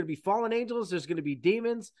says. There's going to be fallen angels, there's going to be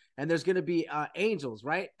demons, and there's going to be angels,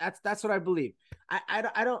 right? That's what I believe. I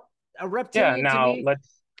don't, a reptilian. Yeah, now to me,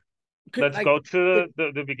 let's go to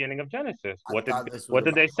the beginning of Genesis. What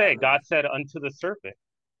did they say? God said unto the serpent,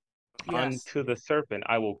 unto the serpent,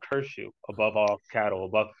 I will curse you above all cattle,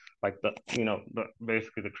 above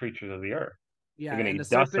basically the creatures of the earth. Yeah, you're going to eat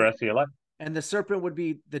dust the rest of your life. And the serpent would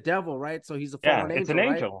be the devil, right? So he's a fallen angel. It's an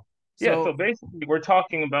angel. Right? Yeah, so basically we're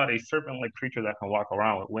talking about a serpent-like creature that can walk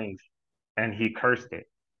around with wings, and he cursed it.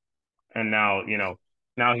 And now,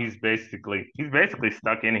 now he's basically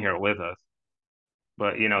stuck in here with us.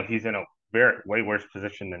 But, he's in a way worse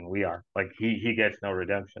position than we are. Like he gets no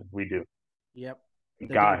redemption. We do. Yep.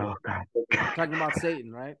 God. Talking about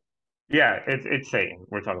Satan, right? Yeah, it's Satan.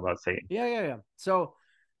 We're talking about Satan. Yeah. So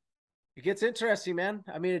it gets interesting, man.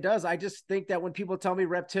 I mean, it does. I just think that when people tell me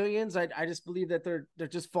reptilians, I just believe that they're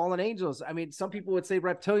just fallen angels. I mean, some people would say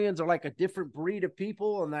reptilians are like a different breed of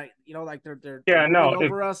people, and that like they're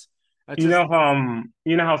over us. You know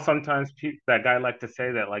how sometimes that guy liked to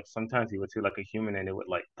say that, like sometimes he would see like a human and it would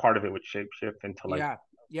like part of it would shapeshift into like I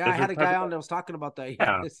had a guy on that was talking about that.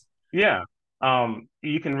 Yeah.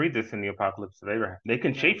 You can read this in the Apocalypse of Abraham. They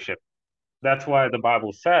can shapeshift. That's why the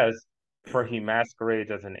Bible says, for he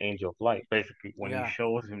masquerades as an angel of light, basically when he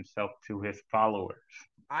shows himself to his followers.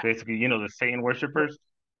 Basically, the Satan worshipers,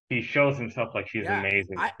 he shows himself like he's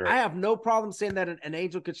amazing. I have no problem saying that an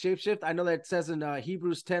angel could shapeshift. I know that it says in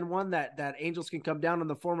Hebrews 10:1 that angels can come down in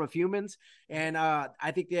the form of humans, and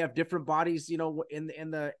I think they have different bodies. In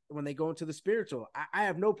the when they go into the spiritual, I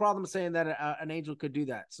have no problem saying that an angel could do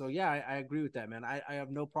that. So yeah, I agree with that, man. I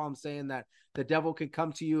have no problem saying that the devil could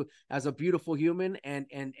come to you as a beautiful human and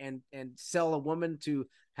sell a woman to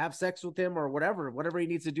have sex with him or whatever he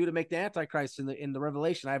needs to do to make the Antichrist in the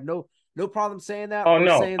Revelation. I have no problem saying that.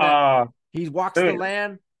 Saying that he walks the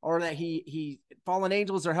land, or that he fallen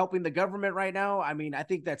angels are helping the government right now. I mean, I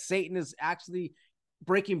think that Satan is actually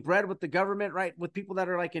breaking bread with the government, right? With people that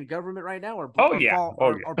are like in government right now, or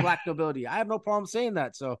black nobility. I have no problem saying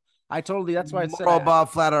that. So that's why I said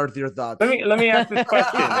about flat earth, your thoughts. Let me ask this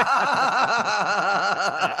question.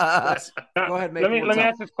 Go ahead, let me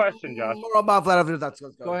ask this question, Josh. More about flat earth, your thoughts.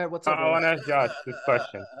 Go ahead. What's up? I want to ask Josh this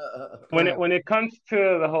question. When it comes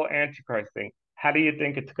to the whole Antichrist thing, how do you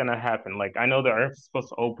think it's gonna happen? Like, I know the earth is supposed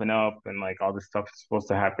to open up and like all this stuff is supposed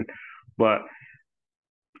to happen, but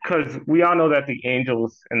because we all know that the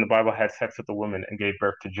angels in the Bible had sex with the woman and gave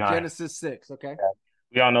birth to giants. Genesis 6, okay.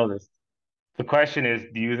 We all know this. The question is,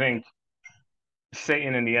 do you think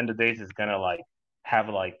Satan in the end of days is gonna like have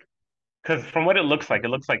like, because from what it looks like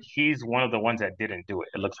he's one of the ones that didn't do it.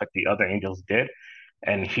 It looks like the other angels did,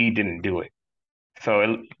 and he didn't do it.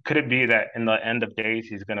 So could it be that in the end of days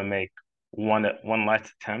he's gonna make one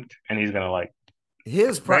last attempt, and he's gonna like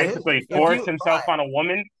basically force himself on a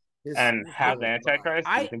woman and have the Antichrist?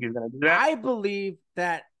 Do you think he's gonna do that? I believe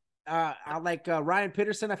that like Ryan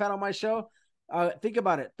Peterson I've had on my show. Think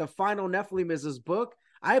about it. The Final Nephilim is his book.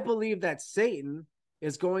 I believe that Satan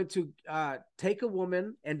is going to take a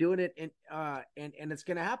woman and doing it and it's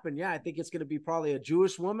going to happen. Yeah, I think it's going to be probably a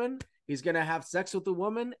Jewish woman. He's going to have sex with a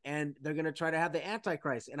woman and they're going to try to have the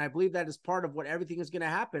Antichrist. And I believe that is part of what everything is going to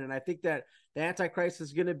happen. And I think that the Antichrist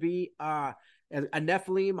is going to be a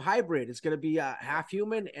Nephilim hybrid. It's going to be half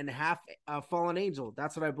human and half fallen angel.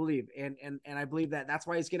 That's what I believe. And I believe that that's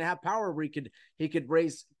why he's going to have power where he could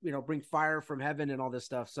raise, bring fire from heaven and all this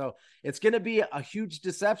stuff. So it's going to be a huge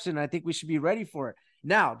deception. I think we should be ready for it.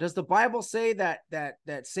 Now, does the Bible say that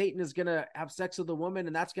Satan is going to have sex with a woman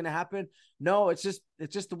and that's going to happen? No, it's just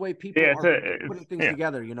the way people are putting things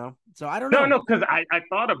together, So I don't know. No, because I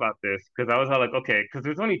thought about this because I was like, okay, because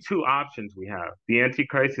there's only two options we have. The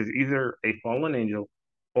Antichrist is either a fallen angel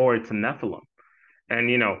or it's a Nephilim. And,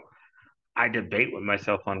 I debate with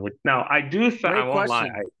myself on which. Now, I do side, I won't lie,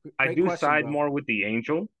 I do side more with the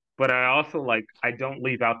angel, but I also I don't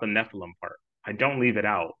leave out the Nephilim part. I don't leave it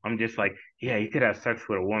out. I'm just like, yeah, you could have sex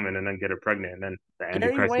with a woman and then get her pregnant, and then the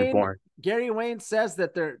Antichrist is born. Gary Wayne says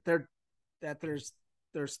that there's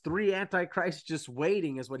three Antichrists just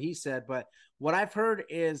waiting, is what he said. But what I've heard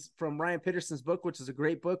is from Ryan Peterson's book, which is a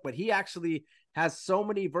great book, but he actually has so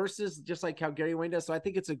many verses, just like how Gary Wayne does. So I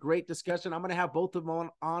think it's a great discussion. I'm going to have both of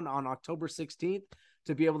them on October 16th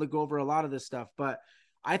to be able to go over a lot of this stuff. But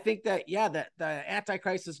I think that, that the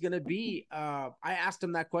Antichrist is going to be, I asked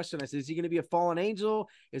him that question. I said, is he going to be a fallen angel?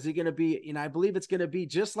 Is he going to be, I believe it's going to be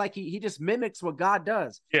just like he just mimics what God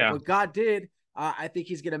does. Yeah. What God did, I think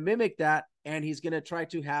he's going to mimic that, and he's going to try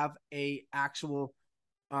to have a actual,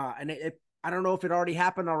 I don't know if it already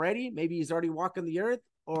happened already. Maybe he's already walking the earth,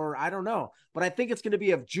 or I don't know. But I think it's going to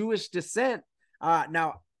be of Jewish descent.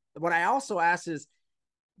 Now, what I also ask is,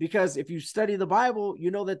 because if you study the Bible, you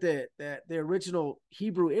know that the original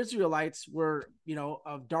Hebrew Israelites were,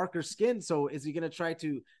 of darker skin. So is he going to try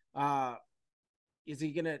to,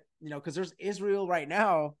 because there's Israel right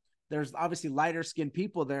now, there's obviously lighter skinned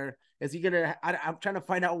people there. Is he going to, I'm trying to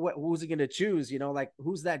find out who's he going to choose,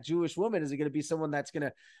 who's that Jewish woman? Is it going to be someone that's going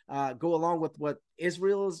to go along with what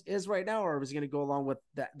Israel is right now? Or is he going to go along with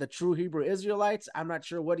the true Hebrew Israelites? I'm not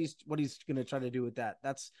sure what he's going to try to do with that.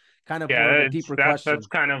 That's kind of more of a deeper question. That's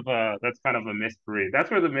kind of a mystery. That's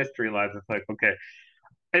where the mystery lies. It's like, okay,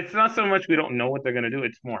 it's not so much we don't know what they're going to do.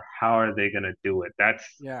 It's more, how are they going to do it? That's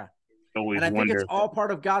always, and I think it's all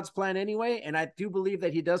part of God's plan anyway. And I do believe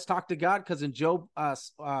that he does talk to God, because in Job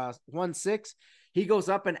 1:6, he goes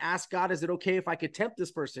up and asks God, is it okay if I could tempt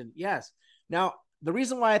this person? Yes. Now, the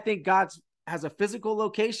reason why I think God has a physical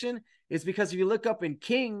location is because if you look up in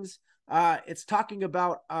Kings, it's talking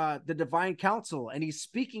about the divine council, and he's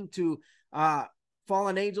speaking to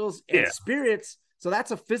fallen angels and spirits. So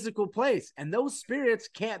that's a physical place. And those spirits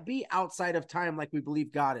can't be outside of time like we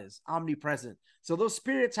believe God is, omnipresent. So those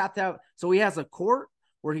spirits have to have, so he has a court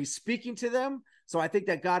where he's speaking to them. So I think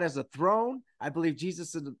that God has a throne. I believe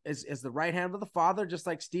Jesus is the right hand of the Father, just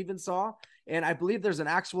like Stephen saw. And I believe there's an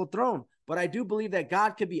actual throne. But I do believe that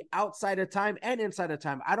God can be outside of time and inside of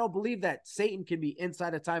time. I don't believe that Satan can be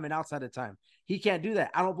inside of time and outside of time. He can't do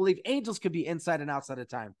that. I don't believe angels could be inside and outside of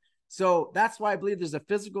time. So that's why I believe there's a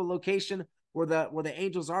physical location where the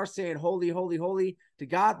angels are saying holy, holy, holy to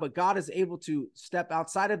God, but God is able to step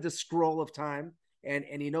outside of the scroll of time,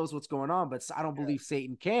 and he knows what's going on. But I don't believe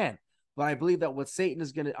Satan can. But I believe that what Satan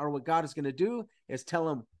is what God is gonna do is tell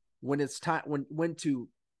him when it's time, when to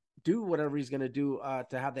do whatever he's gonna do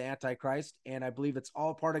to have the Antichrist. And I believe it's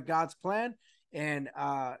all part of God's plan. And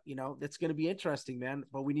it's gonna be interesting, man.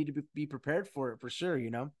 But we need to be prepared for it for sure.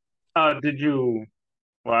 Did you?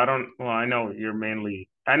 Well, I know you're mainly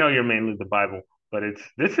the Bible, but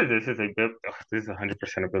this is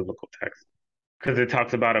 100% a biblical text, because it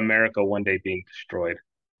talks about America one day being destroyed.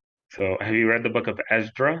 So have you read the book of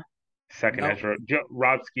Ezra? Ezra.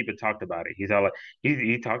 Rob Skiba talked about it. He's all like,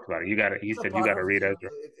 he talked about it. He said you got to read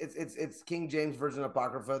Ezra. It's King James version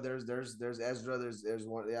Apocrypha. There's Ezra. There's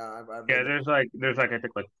one. Yeah. There's like I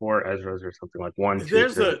think like 4 Ezras or something, like 1.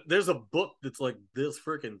 There's a book that's like this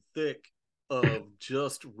freaking thick of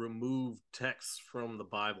just removed texts from the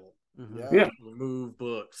Bible. Yeah. remove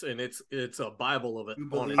books, and it's a Bible of it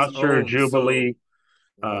on its Usher, own. Jubilee,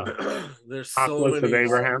 There's so Apocalypse of many.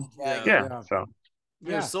 Abraham. Yeah. So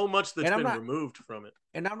there's so much that's been removed from it.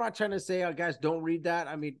 And I'm not trying to say, guys, don't read that.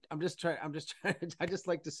 I mean, I'm just trying. I just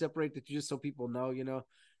like to separate the two, just so people know, you know.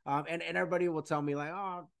 And everybody will tell me like,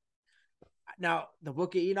 oh, now the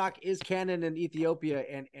Book of Enoch is canon in Ethiopia,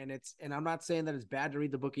 and I'm not saying that it's bad to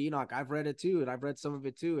read the Book of Enoch. I've read it too, and I've read some of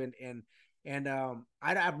it too, and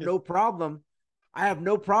I have no problem. I have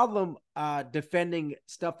no problem defending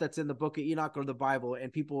stuff that's in the Book of Enoch or the Bible,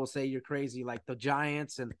 and people will say you're crazy, like the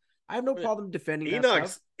giants, and I have no problem defending that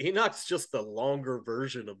stuff. Enoch's just the longer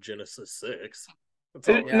version of Genesis 6.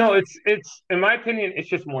 No, it's in my opinion, it's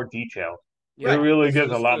just more detailed. It really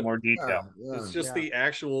gives a lot more detail. It's just the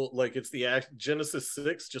actual, like, it's the Genesis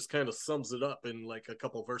 6 just kind of sums it up in like a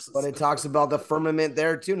couple verses. But it talks about the firmament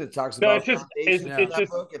there too, and it talks about it's just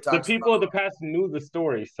the people of the past knew the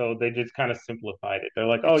story, so they just kind of simplified it. They're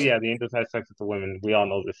like, oh yeah, the angels had sex with the women. We all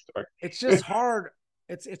know this story. It's just hard.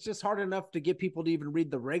 It's just hard enough to get people to even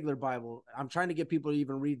read the regular Bible. I'm trying to get people to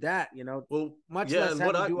even read that, you know. Well, much less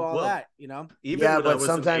have to do all that, you know. But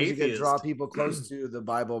sometimes you can draw people close to the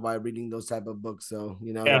Bible by reading those type of books. So,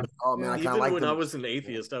 you know, oh man, I kind of like when I was an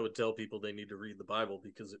atheist, I would tell people they need to read the Bible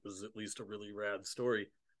because it was at least a really rad story.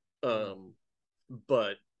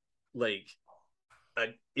 But like,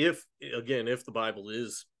 if the Bible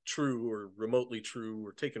is true or remotely true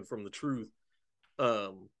or taken from the truth,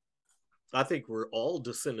 I think we're all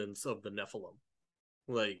descendants of the Nephilim.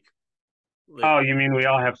 Like oh, you mean we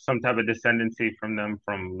all have some type of descendancy from them,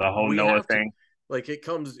 from the whole Noah thing? Like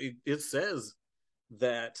it says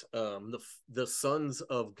that the sons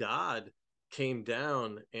of God came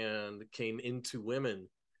down and came into women.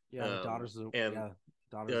 Yeah, the daughters of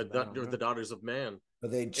the daughters of man.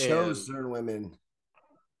 But they chose certain women.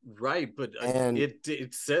 Right, but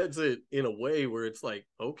it says it in a way where it's like,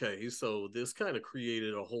 okay, so this kind of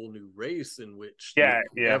created a whole new race in which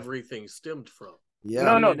everything stemmed from.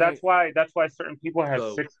 Yeah, no, that's why certain people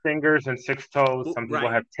have 6 fingers and 6 toes. Some people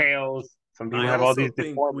have tails. Some people have all these.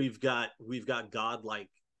 Think we've got godlike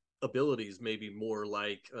abilities, maybe more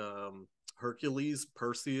like Hercules,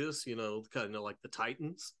 Perseus, you know, kind of like the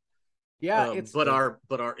Titans. Yeah, but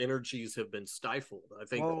our energies have been stifled. I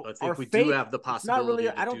think we do have the possibility. Not really.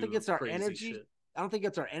 I don't think it's our energy. I don't think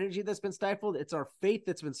it's our energy that's been stifled. It's our faith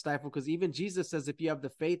that's been stifled. Because even Jesus says, if you have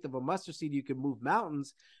the faith of a mustard seed, you can move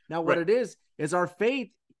mountains. Now, what it is our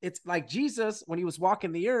faith. It's like Jesus when he was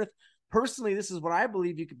walking the earth. Personally, this is what I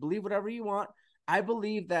believe. You can believe whatever you want. I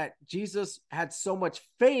believe that Jesus had so much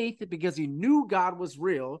faith because he knew God was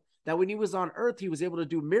real that when he was on earth, he was able to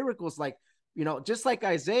do miracles like, you know, just like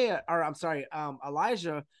Elijah,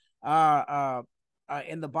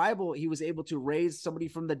 in the Bible, he was able to raise somebody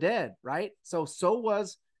from the dead, right? So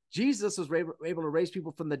was Jesus was able to raise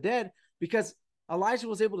people from the dead because Elijah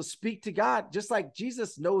was able to speak to God, just like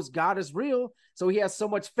Jesus knows God is real. So he has so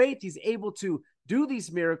much faith, he's able to do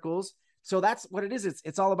these miracles. So that's what it is.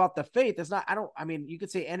 It's all about the faith. It's not, you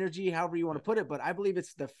could say energy, however you want to put it, but I believe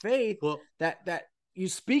it's the faith that you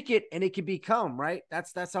speak it and it can become, right?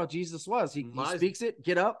 That's how Jesus was. He speaks it,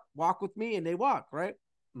 get up, walk with me, and they walk, right?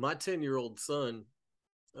 My 10-year-old son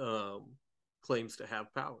claims to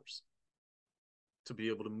have powers to be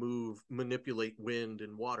able to manipulate wind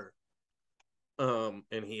and water.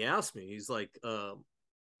 And he asked me, he's like,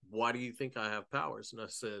 why do you think I have powers? And I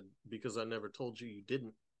said, because I never told you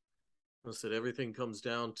didn't. I said, everything comes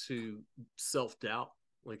down to self-doubt.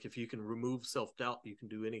 Like if you can remove self-doubt, you can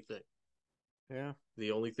do anything. Yeah.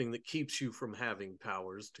 The only thing that keeps you from having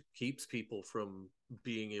powers, keeps people from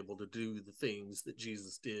being able to do the things that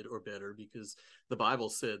Jesus did or better, because the Bible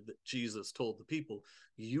said that Jesus told the people,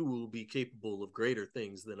 you will be capable of greater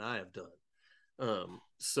things than I have done.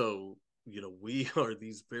 So, you know, we are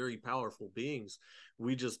these very powerful beings.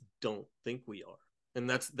 We just don't think we are. And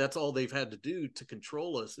that's all they've had to do to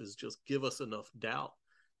control us, is just give us enough doubt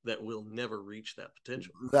that we'll never reach that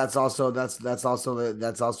potential. That's also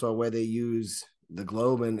a way they use the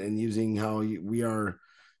globe and using how we are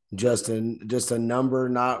just a number.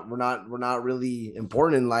 We're not really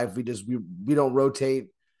important in life. We don't rotate.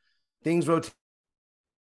 Things rotate.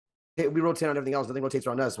 We rotate on everything else. Nothing rotates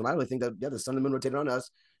around us. When I really think that the sun and the moon rotate around us,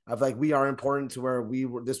 I feel like we are important to where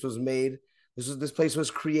this was made. This place was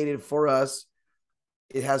created for us.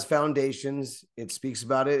 It has foundations. It speaks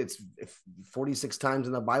about it. It's 46 times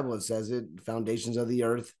in the Bible. It says it. Foundations of the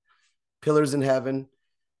earth, pillars in heaven.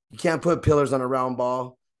 You can't put pillars on a round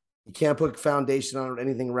ball. You can't put foundation on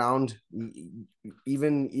anything round.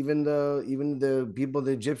 Even the people,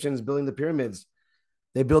 the Egyptians building the pyramids,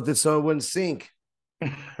 they built it so it wouldn't sink.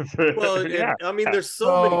 Well, Yeah. I mean, there's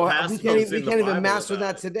so many we passcodes can't in the even Bible master about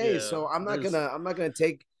that it. today. Yeah, So I'm not gonna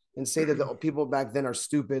take and say that the people back then are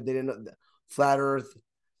stupid. They didn't know flat Earth.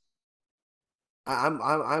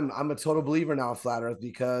 I'm a total believer now of flat Earth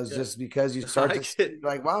because just because you start to see,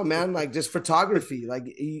 like, wow, man, like just photography, like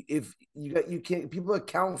if you can't people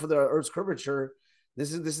account for the Earth's curvature.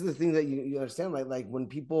 This is the thing that you understand. Like when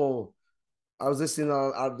people, I was listening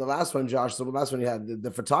to the last one, Josh. So the last one you had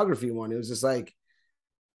the photography one. It was just like,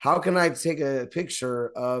 how can I take a picture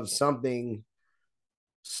of something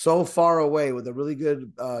so far away with a really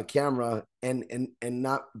good camera and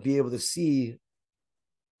not be able to see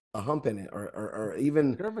a hump in it or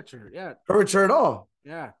even curvature at all.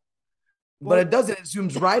 Yeah. But it doesn't. It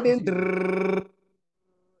zooms right in,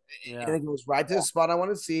 yeah, and it goes right to the spot I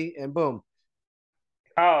want to see, and boom.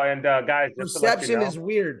 Oh, and guys, just perception to let you know, is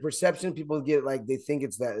weird. Perception, people get like they think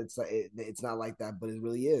it's that it's not like that, but it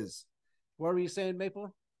really is. What were you saying,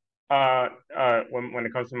 Maple? When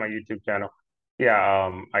it comes to my YouTube channel,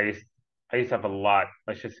 yeah, I used to have a lot.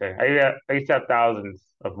 Let's just say I used to have thousands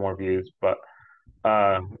of more views, but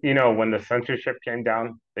you know, when the censorship came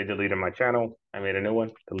down, they deleted my channel. I made a new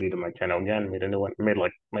one, deleted my channel again, made a new one, made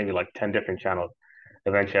like maybe like 10 different channels.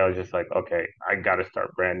 Eventually, I was just like, okay, I got to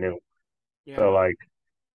start brand new. Yeah. So like,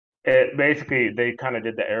 it basically they kind of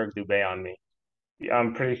did the Eric Dubé on me.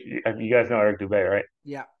 I'm pretty sure you guys know Eric Dubé, right?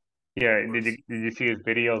 Yeah. Yeah. Did you see his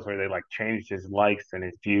videos where they like changed his likes and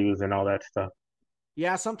his views and all that stuff?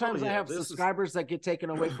 Yeah, sometimes I have subscribers that get taken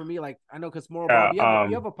away from me. Like I know because Moral Bob,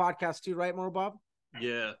 you have a podcast too, right, Moral Bob?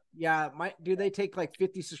 Yeah. Yeah. They take like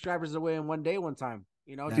 50 subscribers away in one day, one time.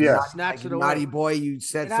 You know, yeah. snatch it away. Naughty boy, you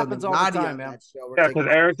said it happens something all naughty the time, on man. that show. Yeah, because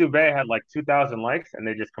Eric Dubé had like 2,000 likes and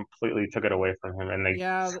they just completely took it away from him and they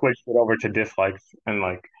switched it over to dislikes and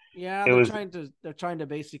like they're trying to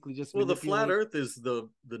basically just the flat Earth is the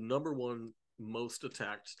number one most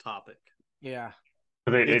attacked topic. Yeah.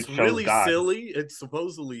 It's really silly. It's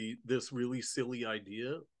supposedly this really silly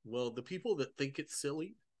idea. Well, the people that think it's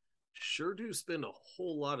silly sure do spend a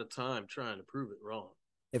whole lot of time trying to prove it wrong.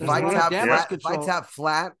 If I tap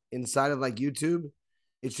flat inside of like YouTube,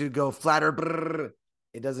 it should go flatter. Brrr.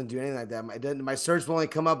 It doesn't do anything like that. My search will only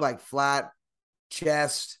come up like flat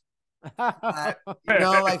chest, flat,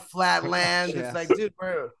 like flat land. It's like, dude,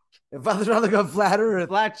 bro, if I was rather go flatter,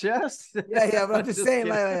 flat chest. Yeah, but I'm just saying,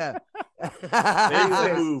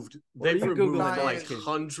 They've removed like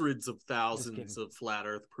hundreds of thousands of flat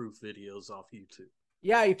Earth proof videos off YouTube.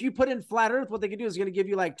 Yeah, if you put in flat Earth, what they can do is going to give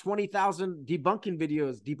you like 20,000 debunking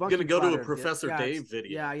videos. You're going to go to a Professor Dave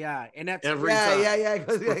video. Yeah, and that's every time.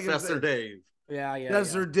 Professor Dave. Yeah.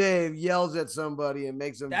 Professor Dave yells at somebody and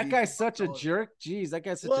makes them. That guy's such a jerk. Jeez, that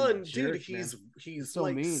guy's such a jerk. Dude, he's so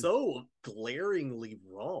like mean. So glaringly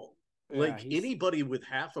wrong. Like anybody with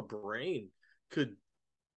half a brain could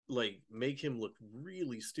like make him look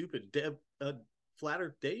really stupid. Flat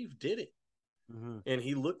Earth Dave did it. Mm-hmm. And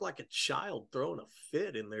he looked like a child throwing a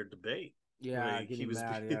fit in their debate. Yeah, like, he was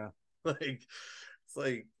mad, like it's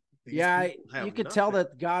like you could tell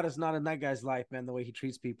that God is not in that guy's life, man. The way he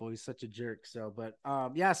treats people, he's such a jerk. So, but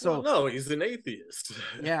so no, he's an atheist.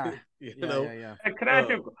 Yeah, you know. Hey, can I ask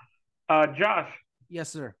you, Josh? Yes,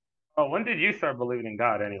 sir. Oh, when did you start believing in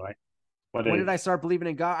God, anyway? When did I start believing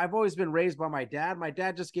in God? I've always been raised by my dad. My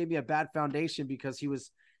dad just gave me a bad foundation because he was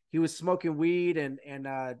smoking weed and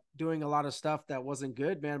doing a lot of stuff that wasn't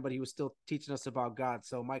good, man, but he was still teaching us about God.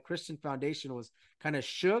 So my Christian foundation was kind of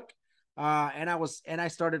shook. And I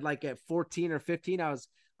started like at 14 or 15,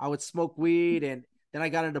 I would smoke weed, and then I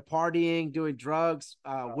got into partying, doing drugs,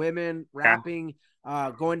 women, rapping,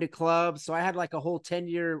 going to clubs. So I had like a whole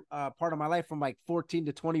 10-year part of my life from like 14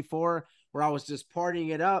 to 24 where I was just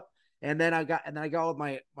partying it up. And then I got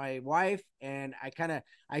with my wife, and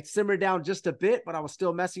I simmered down just a bit, but I was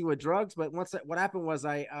still messing with drugs. But what happened was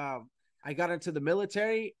I got into the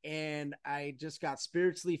military, and I just got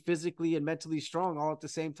spiritually, physically, and mentally strong all at the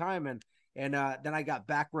same time. And then I got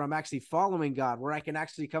back where I'm actually following God, where I can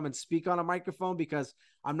actually come and speak on a microphone because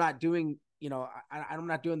I'm not doing, I'm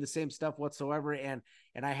not doing the same stuff whatsoever. And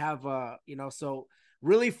I have, so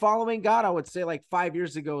really following God, I would say like 5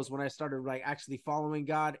 years ago is when I started like actually following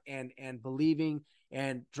God and believing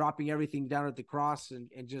and dropping everything down at the cross and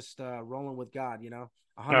just rolling with God,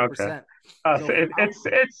 100%. So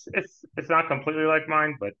it's not completely like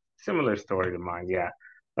mine, but similar story to mine. Yeah.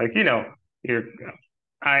 Like,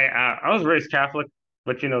 I was raised Catholic,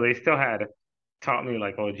 but they still had taught me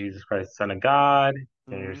like, oh, Jesus Christ, Son of God,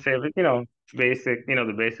 and you're saved, basic,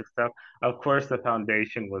 the basic stuff. Of course, the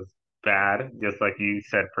foundation was bad, just like you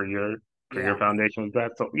said for your foundation was bad.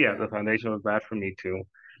 So the foundation was bad for me too.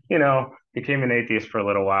 Became an atheist for a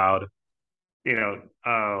little while. you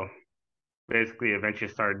know, basically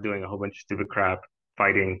eventually started doing a whole bunch of stupid crap,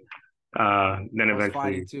 fighting. Then I was fighting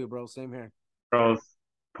eventually too, bro. Same here. girls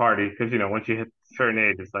party because once you hit a certain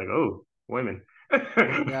age, it's like, oh, women. A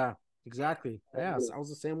Yeah, exactly. Yeah, I was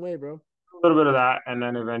the same way, bro. little bit of that, and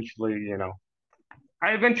then eventually,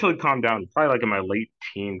 I eventually calmed down. Probably like in my late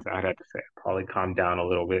teens, I'd have to say, I probably calmed down a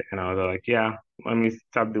little bit, and I was like, yeah, let me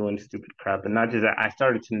stop doing stupid crap. And not just that, I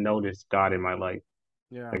started to notice God in my life.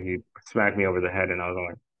 Yeah, Like he smacked me over the head, and I was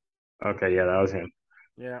like, okay, yeah, that was him.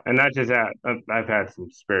 yeah. And not just that, I've had some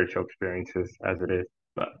spiritual experiences as it is,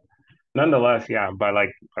 but nonetheless, yeah, by like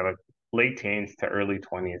late teens to early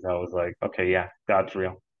 20s, I was like, okay, yeah, God's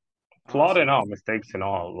real. Flawed Awesome, and all, man. mistakes and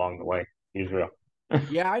all along the way. He's real.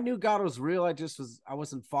 Yeah, I knew God was real. I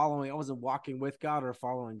wasn't following, I wasn't walking with God or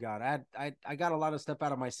following God. I got a lot of stuff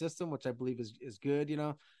out of my system, which I believe is good, you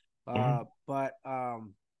know. Mhm. But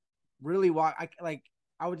really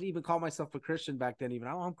I would even call myself a Christian back then. Even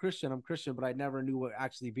I'm Christian, but I never knew what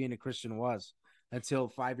actually being a Christian was until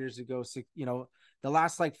 5 years ago. The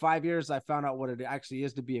last like 5 years, I found out what it actually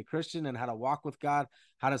is to be a Christian and how to walk with God,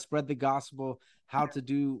 how to spread the gospel, how to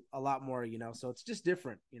do a lot more. So it's just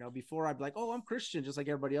different. Before I'd be like, oh, I'm Christian, just like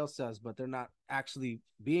everybody else says, but they're not actually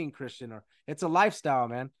being Christian, or it's a lifestyle,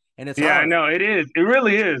 man, and it's Yeah, I hard. know it is. It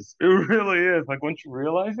really is. It really is. Like once you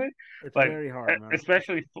realize it, It's like very hard, man.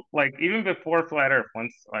 especially like even before Flat Earth,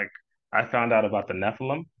 once like I found out about the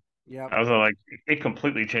Nephilim, Yep. I was like, it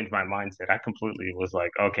completely changed my mindset. I completely was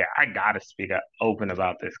like, okay, I gotta speak up open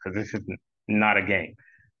about this because this is not a game.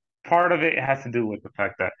 Part of it has to do with the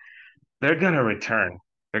fact that they're gonna return.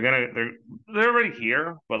 They're already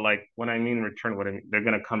here, but like when I mean return, what I mean, they're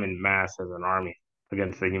gonna come in mass as an army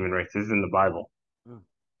against the human race. This is in the Bible. Mm. It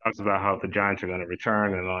talks about how the giants are gonna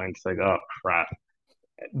return, and it's like, oh crap.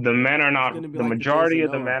 The men are It's not. gonna be The like the days majority of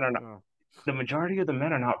of the Noah. men are not. Oh. The majority of the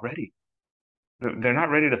men are not ready. They're not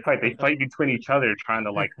ready to fight. They fight between each other, trying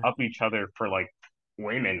to like up each other for like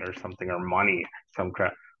women or something or money, some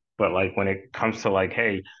crap. But like when it comes to like,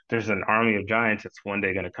 hey, there's an army of giants that's one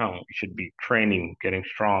day gonna come. We should be training, getting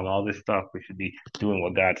strong, all this stuff. We should be doing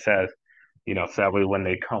what God says. So that way when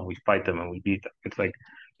they come, we fight them and we beat them. It's like,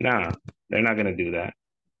 nah, they're not gonna do that.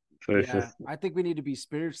 So it's Yeah, just I think we need to be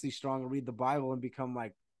spiritually strong and read the Bible and become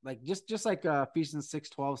like just like Ephesians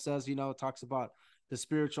 6:12 says, it talks about the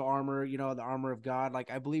spiritual armor, the armor of God. Like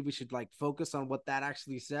I believe we should like focus on what that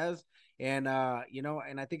actually says. And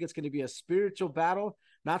and I think it's going to be a spiritual battle,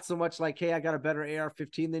 not so much like, hey, I got a better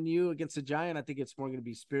AR-15 than you against a giant. I think it's more going to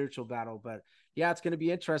be spiritual battle. But yeah, it's going to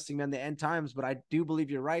be interesting, man, the end times. But I do believe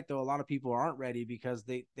you're right, though. A lot of people aren't ready because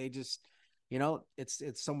they just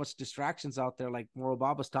it's so much distractions out there, like Moral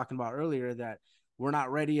Bob was talking about earlier, that we're not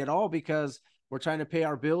ready at all because we're trying to pay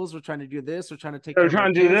our bills, we're trying to do this, we're trying to take they're care of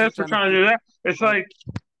our trying to do kids, we're this, we're trying trying to to do that. It's like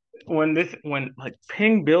like when like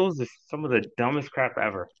paying bills is some of the dumbest crap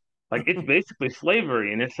ever. Like it's basically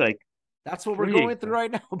slavery, and it's like that's what we're freak. going through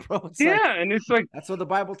right now, bro. It's like Yeah, and it's like that's what the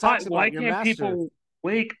Bible why talks why about, your can't master. people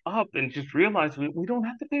wake up and just realize we don't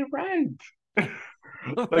have to pay rent?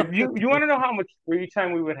 Like you want to know how much free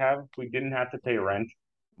time we would have if we didn't have to pay rent?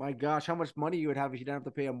 My gosh, how much money you would have if you didn't have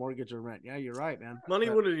to pay a mortgage or rent. Yeah, you're right, man. Money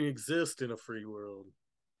But wouldn't exist in a free world.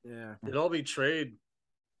 yeah, It'd all be trade.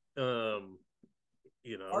 Barter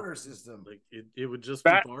system. Like it would just be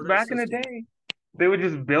barter Back in the system. day, they would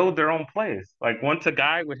just build their own place. Like once a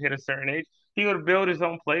guy would hit a certain age, he would build his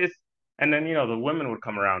own place. And then, the women would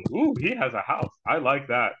come around. Ooh, he has a house. I like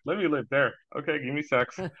that. Let me live there. Okay, give me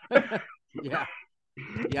sex. yeah,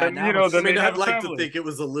 yeah. And, Now I then it's mean, they'd have I'd a like to family. think it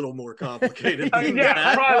was a little more complicated than Yeah,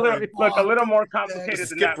 that. probably Like, look a little more Yeah, complicated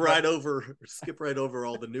than that. skip right over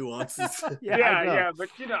all the nuances. yeah, I know. Yeah, but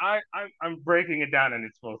I'm breaking it down in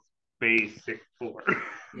its most basic form.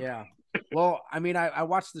 Yeah. Well, I mean, I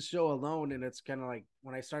watched the show Alone, and it's kind of like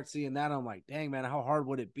when I start seeing that, I'm like, dang, man, how hard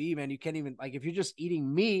would it be, man? You can't even, like, if you're just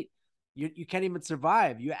eating meat, you can't even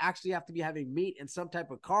survive. You actually have to be having meat and some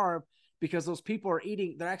type of carb because those people are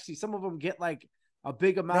eating. They're actually, some of them get like a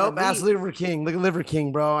big amount of Nope, meat. ask Liver King. Look at Liver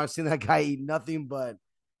King, bro. I've seen that guy eat nothing but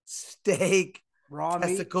steak, Raw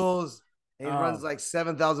testicles. And he Oh. runs like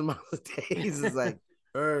 7,000 miles a day. He's just like,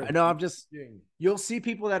 I know. You'll see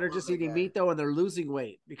people that are Love just that eating guy. meat though, and they're losing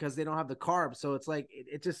weight because they don't have the carbs. So it's like,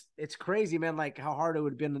 it's crazy, man. Like how hard it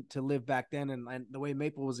would have been to live back then. And the way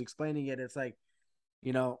Maple was explaining it, it's like,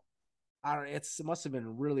 it must have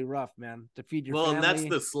been really rough, man, to feed your family. And that's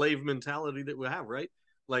the slave mentality that we have, right?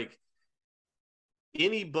 Like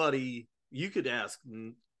anybody, you could ask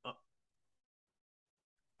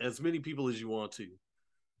as many people as you want to.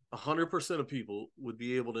 100% of people would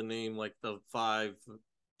be able to name like the 5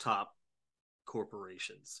 top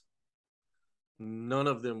corporations. None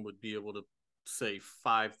of them would be able to say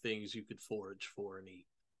 5 things you could forage for and eat.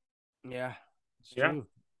 Yeah. It's Yeah. true.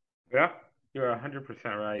 Yeah. You're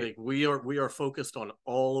 100% right. Like we are focused on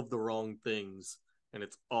all of the wrong things, and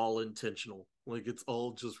it's all intentional. Like it's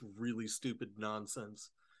all just really stupid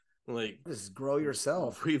nonsense. Like just grow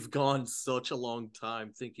yourself. We've gone such a long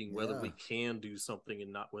time thinking whether we can do something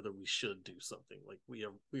and not whether we should do something. Like we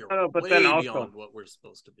are but way then also, beyond what we're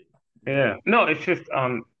supposed to be. Yeah. No, it's just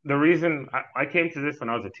the reason I came to this when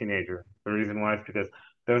I was a teenager. The reason why is because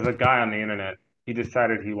there was a guy on the internet. He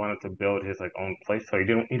decided he wanted to build his like own place, so he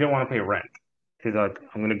didn't want to pay rent. He's like,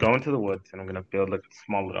 I'm gonna go into the woods and I'm gonna build like a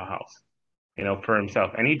small little house, for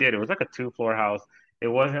himself. And he did. It was like a 2-floor house. It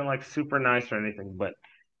wasn't like super nice or anything, but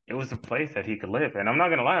it was a place that he could live. And I'm not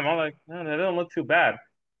gonna lie, I'm all like, no, that don't look too bad.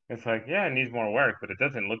 It's like, yeah, it needs more work, but it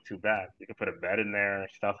doesn't look too bad. You could put a bed in there,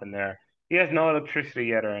 stuff in there. He has no electricity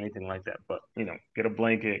yet or anything like that, but get a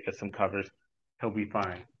blanket, get some covers, he'll be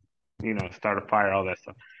fine. Start a fire, all that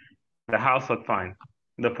stuff. The house looked fine.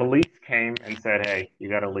 The police came and said, "Hey, you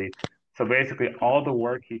got to leave." So basically, all the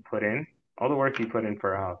work he put in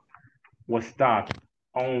for a house was stopped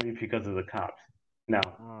only because of the cops.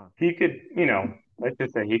 Now, he could, let's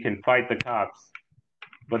just say he can fight the cops,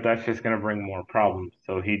 but that's just going to bring more problems.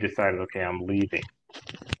 So he decided, okay, I'm leaving.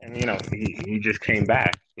 And, he just came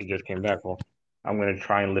back. He just came back. Well, I'm going to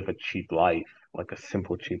try and live a cheap life, like a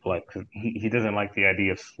simple, cheap life. Because he doesn't like the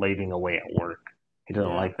idea of slaving away at work. He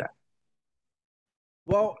doesn't like that.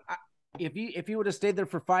 Well, if he would have stayed there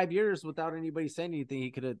for 5 years without anybody saying anything, he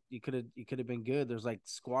could have been good. There's like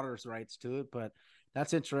squatters' rights to it, but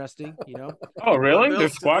that's interesting, Oh, really?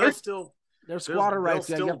 There's squatters? There's squatter rights.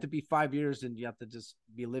 Yeah, you have to be 5 years and you have to just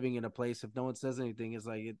be living in a place. If no one says anything, it's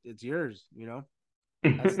like it's yours,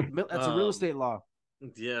 That's a real estate law.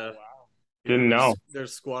 Yeah. Wow. Didn't know.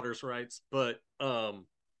 There's squatters' rights, but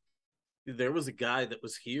there was a guy that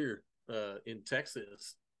was here in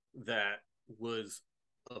Texas that was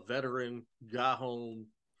a veteran, got home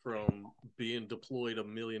from being deployed a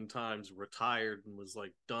million times, retired, and was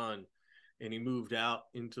like done. And he moved out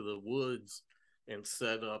into the woods and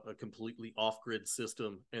set up a completely off-grid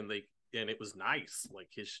system, and it was nice.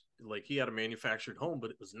 Like he had a manufactured home,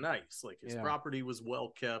 but it was nice. Like his property was well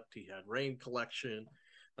kept. He had rain collection,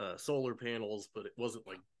 solar panels, but it wasn't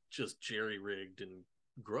like just jerry-rigged and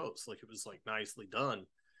gross. Like it was like nicely done.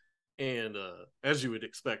 And as you would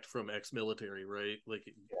expect from ex-military, right? Like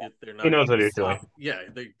if they're not, he knows what he's doing. Yeah,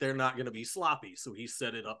 they're not going to be sloppy. So he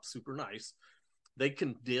set it up super nice. They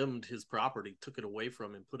condemned his property, took it away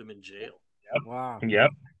from him, put him in jail. Yep. Wow. Yep.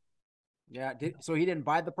 Yeah. So he didn't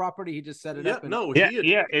buy the property; he just set it up. He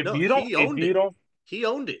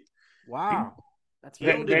owned it. Wow.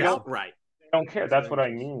 He owned it outright. They don't care. That's what I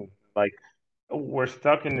mean. Like we're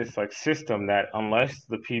stuck in this like system that unless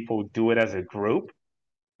the people do it as a group,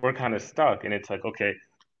 we're kind of stuck. And it's like, okay,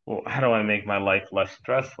 well, how do I make my life less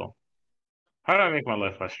stressful? How do I make my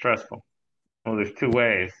life less stressful? Well, there's 2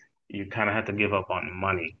 ways. You kind of have to give up on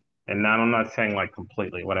money. And now I'm not saying like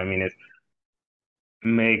completely. What I mean is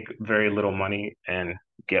make very little money and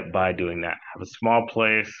get by doing that. Have a small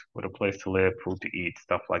place with a place to live, food to eat,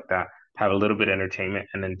 stuff like that. Have a little bit of entertainment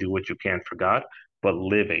and then do what you can for God, but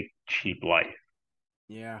live a cheap life.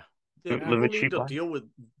 Yeah. Live a cheap life.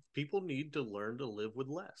 People need to learn to live with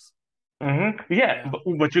less. Mm-hmm. Yeah.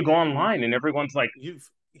 But you go online and everyone's like,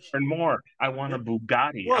 earn more. I want a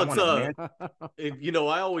Bugatti. Well,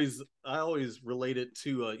 I always relate it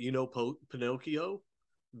to Pinocchio,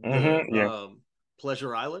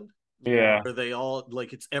 Pleasure Island. Yeah. Where they all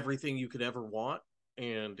like it's everything you could ever want,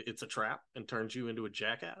 and it's a trap and turns you into a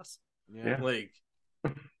jackass. Yeah. Like,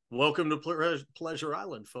 welcome to Pleasure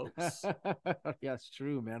Island, folks. Yeah, it's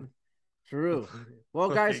true, man. True. Well,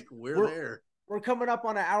 guys, we're there. We're coming up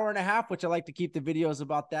on an hour and a half, which I like to keep the videos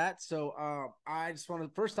about that. So I just want to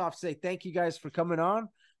first off say thank you guys for coming on.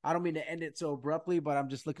 I don't mean to end it so abruptly, but I'm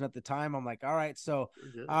just looking at the time. I'm like, all right. So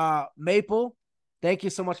Maple, thank you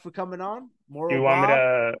so much for coming on. You want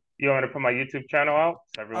me to put my YouTube channel out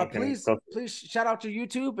so everyone please shout out your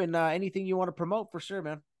YouTube and anything you want to promote for sure,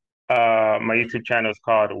 man. My YouTube channel is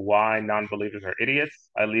called Why Non-Believers Are Idiots.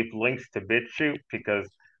 I leave links to BitChute because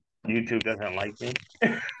YouTube doesn't like me.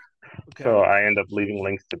 Okay. So I end up leaving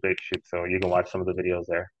links to BitChute so you can watch some of the videos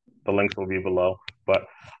there. The links will be below. But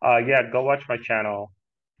go watch my channel.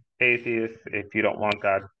 Atheist, if you don't want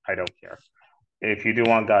God, I don't care. If you do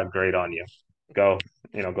want God, great on you. Go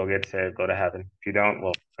get saved, go to heaven. If you don't,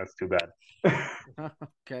 well, that's too bad.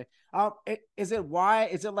 Okay. Is it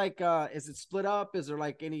like is it split up? Is there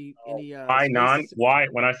like any why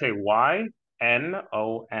when I say why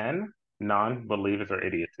NON non-believers are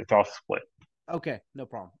idiots. It's all split. Okay, no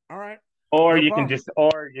problem. All right. Or No you problem.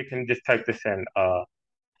 can just type this in,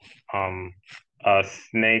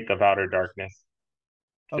 Snake of Outer Darkness.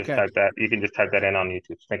 Just Okay. type that. You can just type that in on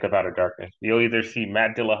YouTube. Snake of Outer Darkness. You'll either see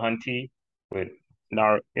Matt Dillahunty with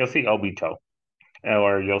You'll see Obito,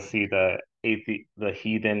 or you'll see the atheist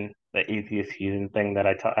heathen thing that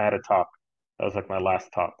I had a talk. That was like my last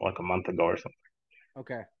talk, like a month ago or something.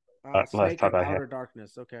 Okay. Last Snake talk of I had. Outer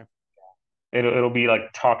Darkness. Okay. It'll be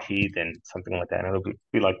like Talk Heathen, something like that. It'll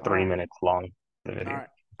be like All 3 minutes long. The video. All right.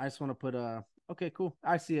 I just want to put okay, cool.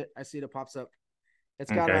 I see it. It pops up.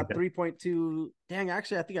 It's got Okay. a 3.2. Dang,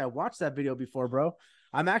 actually, I think I watched that video before, bro.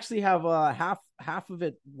 I'm actually have half of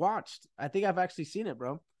it watched. I think I've actually seen it,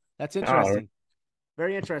 bro. That's interesting.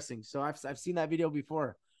 Very interesting. So I've seen that video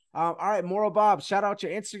before. All right, Moral Bob, shout out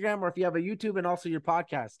your Instagram, or if you have a YouTube, and also your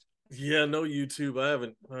podcast. Yeah, no YouTube. I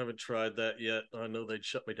haven't tried that yet. I know they'd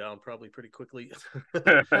shut me down probably pretty quickly.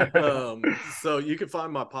 So you can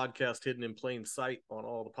find my podcast Hidden in Plain Sight on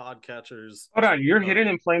all the podcatchers. Hold on, you're hidden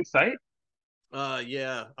in plain sight?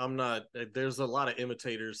 Yeah, I'm not. There's a lot of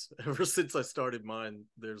imitators. Ever since I started mine,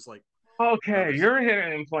 there's like. Okay, you're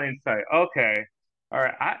hidden in plain sight. Okay, all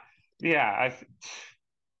right. Yeah.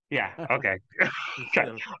 Okay.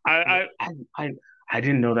 I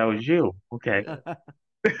didn't know that was you. Okay.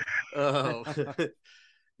 Oh,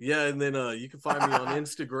 yeah, and then you can find me on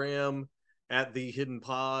Instagram at The Hidden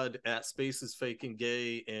Pod, at Spaces Fake and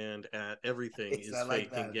Gay, and at Everything is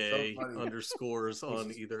Fake and Gay _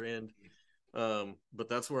 on either end. But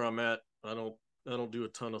that's where I'm at. I don't do a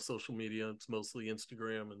ton of social media. It's mostly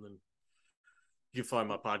Instagram, and then you can find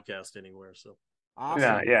my podcast anywhere. So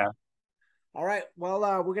awesome. Yeah. All right. Well,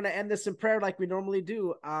 we're going to end this in prayer like we normally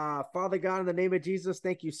do. Father God, in the name of Jesus,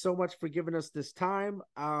 thank you so much for giving us this time.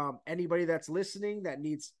 Anybody that's listening that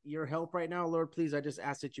needs your help right now, Lord, please, I just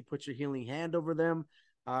ask that you put your healing hand over them.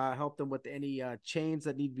 Help them with any chains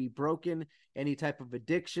that need to be broken, any type of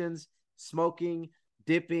addictions, smoking,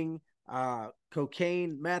 dipping,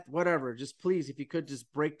 cocaine, meth, whatever. Just please, if you could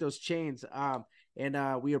just break those chains.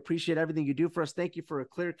 And we appreciate everything you do for us. Thank you for a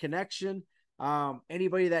clear connection.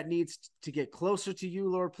 Anybody that needs to get closer to you,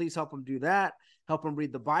 Lord, please help them do that. Help them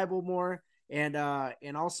read the Bible more. And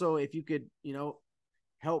also if you could,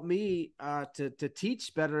 help me to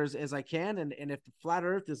teach better as I can. And if the flat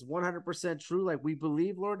earth is 100% true, like we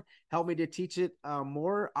believe, Lord, help me to teach it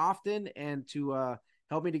more often, and to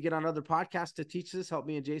help me to get on other podcasts to teach this. Help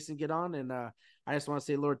me and Jason get on. And I just want to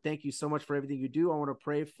say, Lord, thank you so much for everything you do. I want to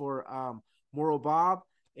pray for Moral Bob.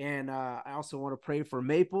 And I also want to pray for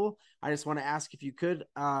Maple. I just want to ask if you could,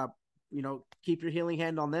 keep your healing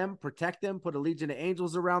hand on them, protect them, put a legion of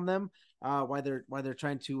angels around them while they're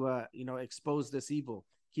trying to, expose this evil.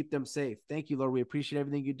 Keep them safe. Thank you, Lord. We appreciate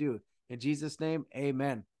everything you do. In Jesus' name,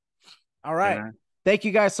 amen. All right. Amen. Thank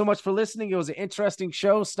you guys so much for listening. It was an interesting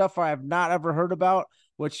show, stuff I have not ever heard about,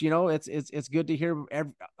 which, it's good to hear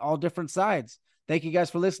all different sides. Thank you guys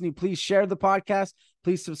for listening. Please share the podcast.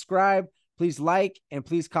 Please subscribe. Please like and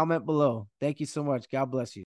please comment below. Thank you so much. God bless you.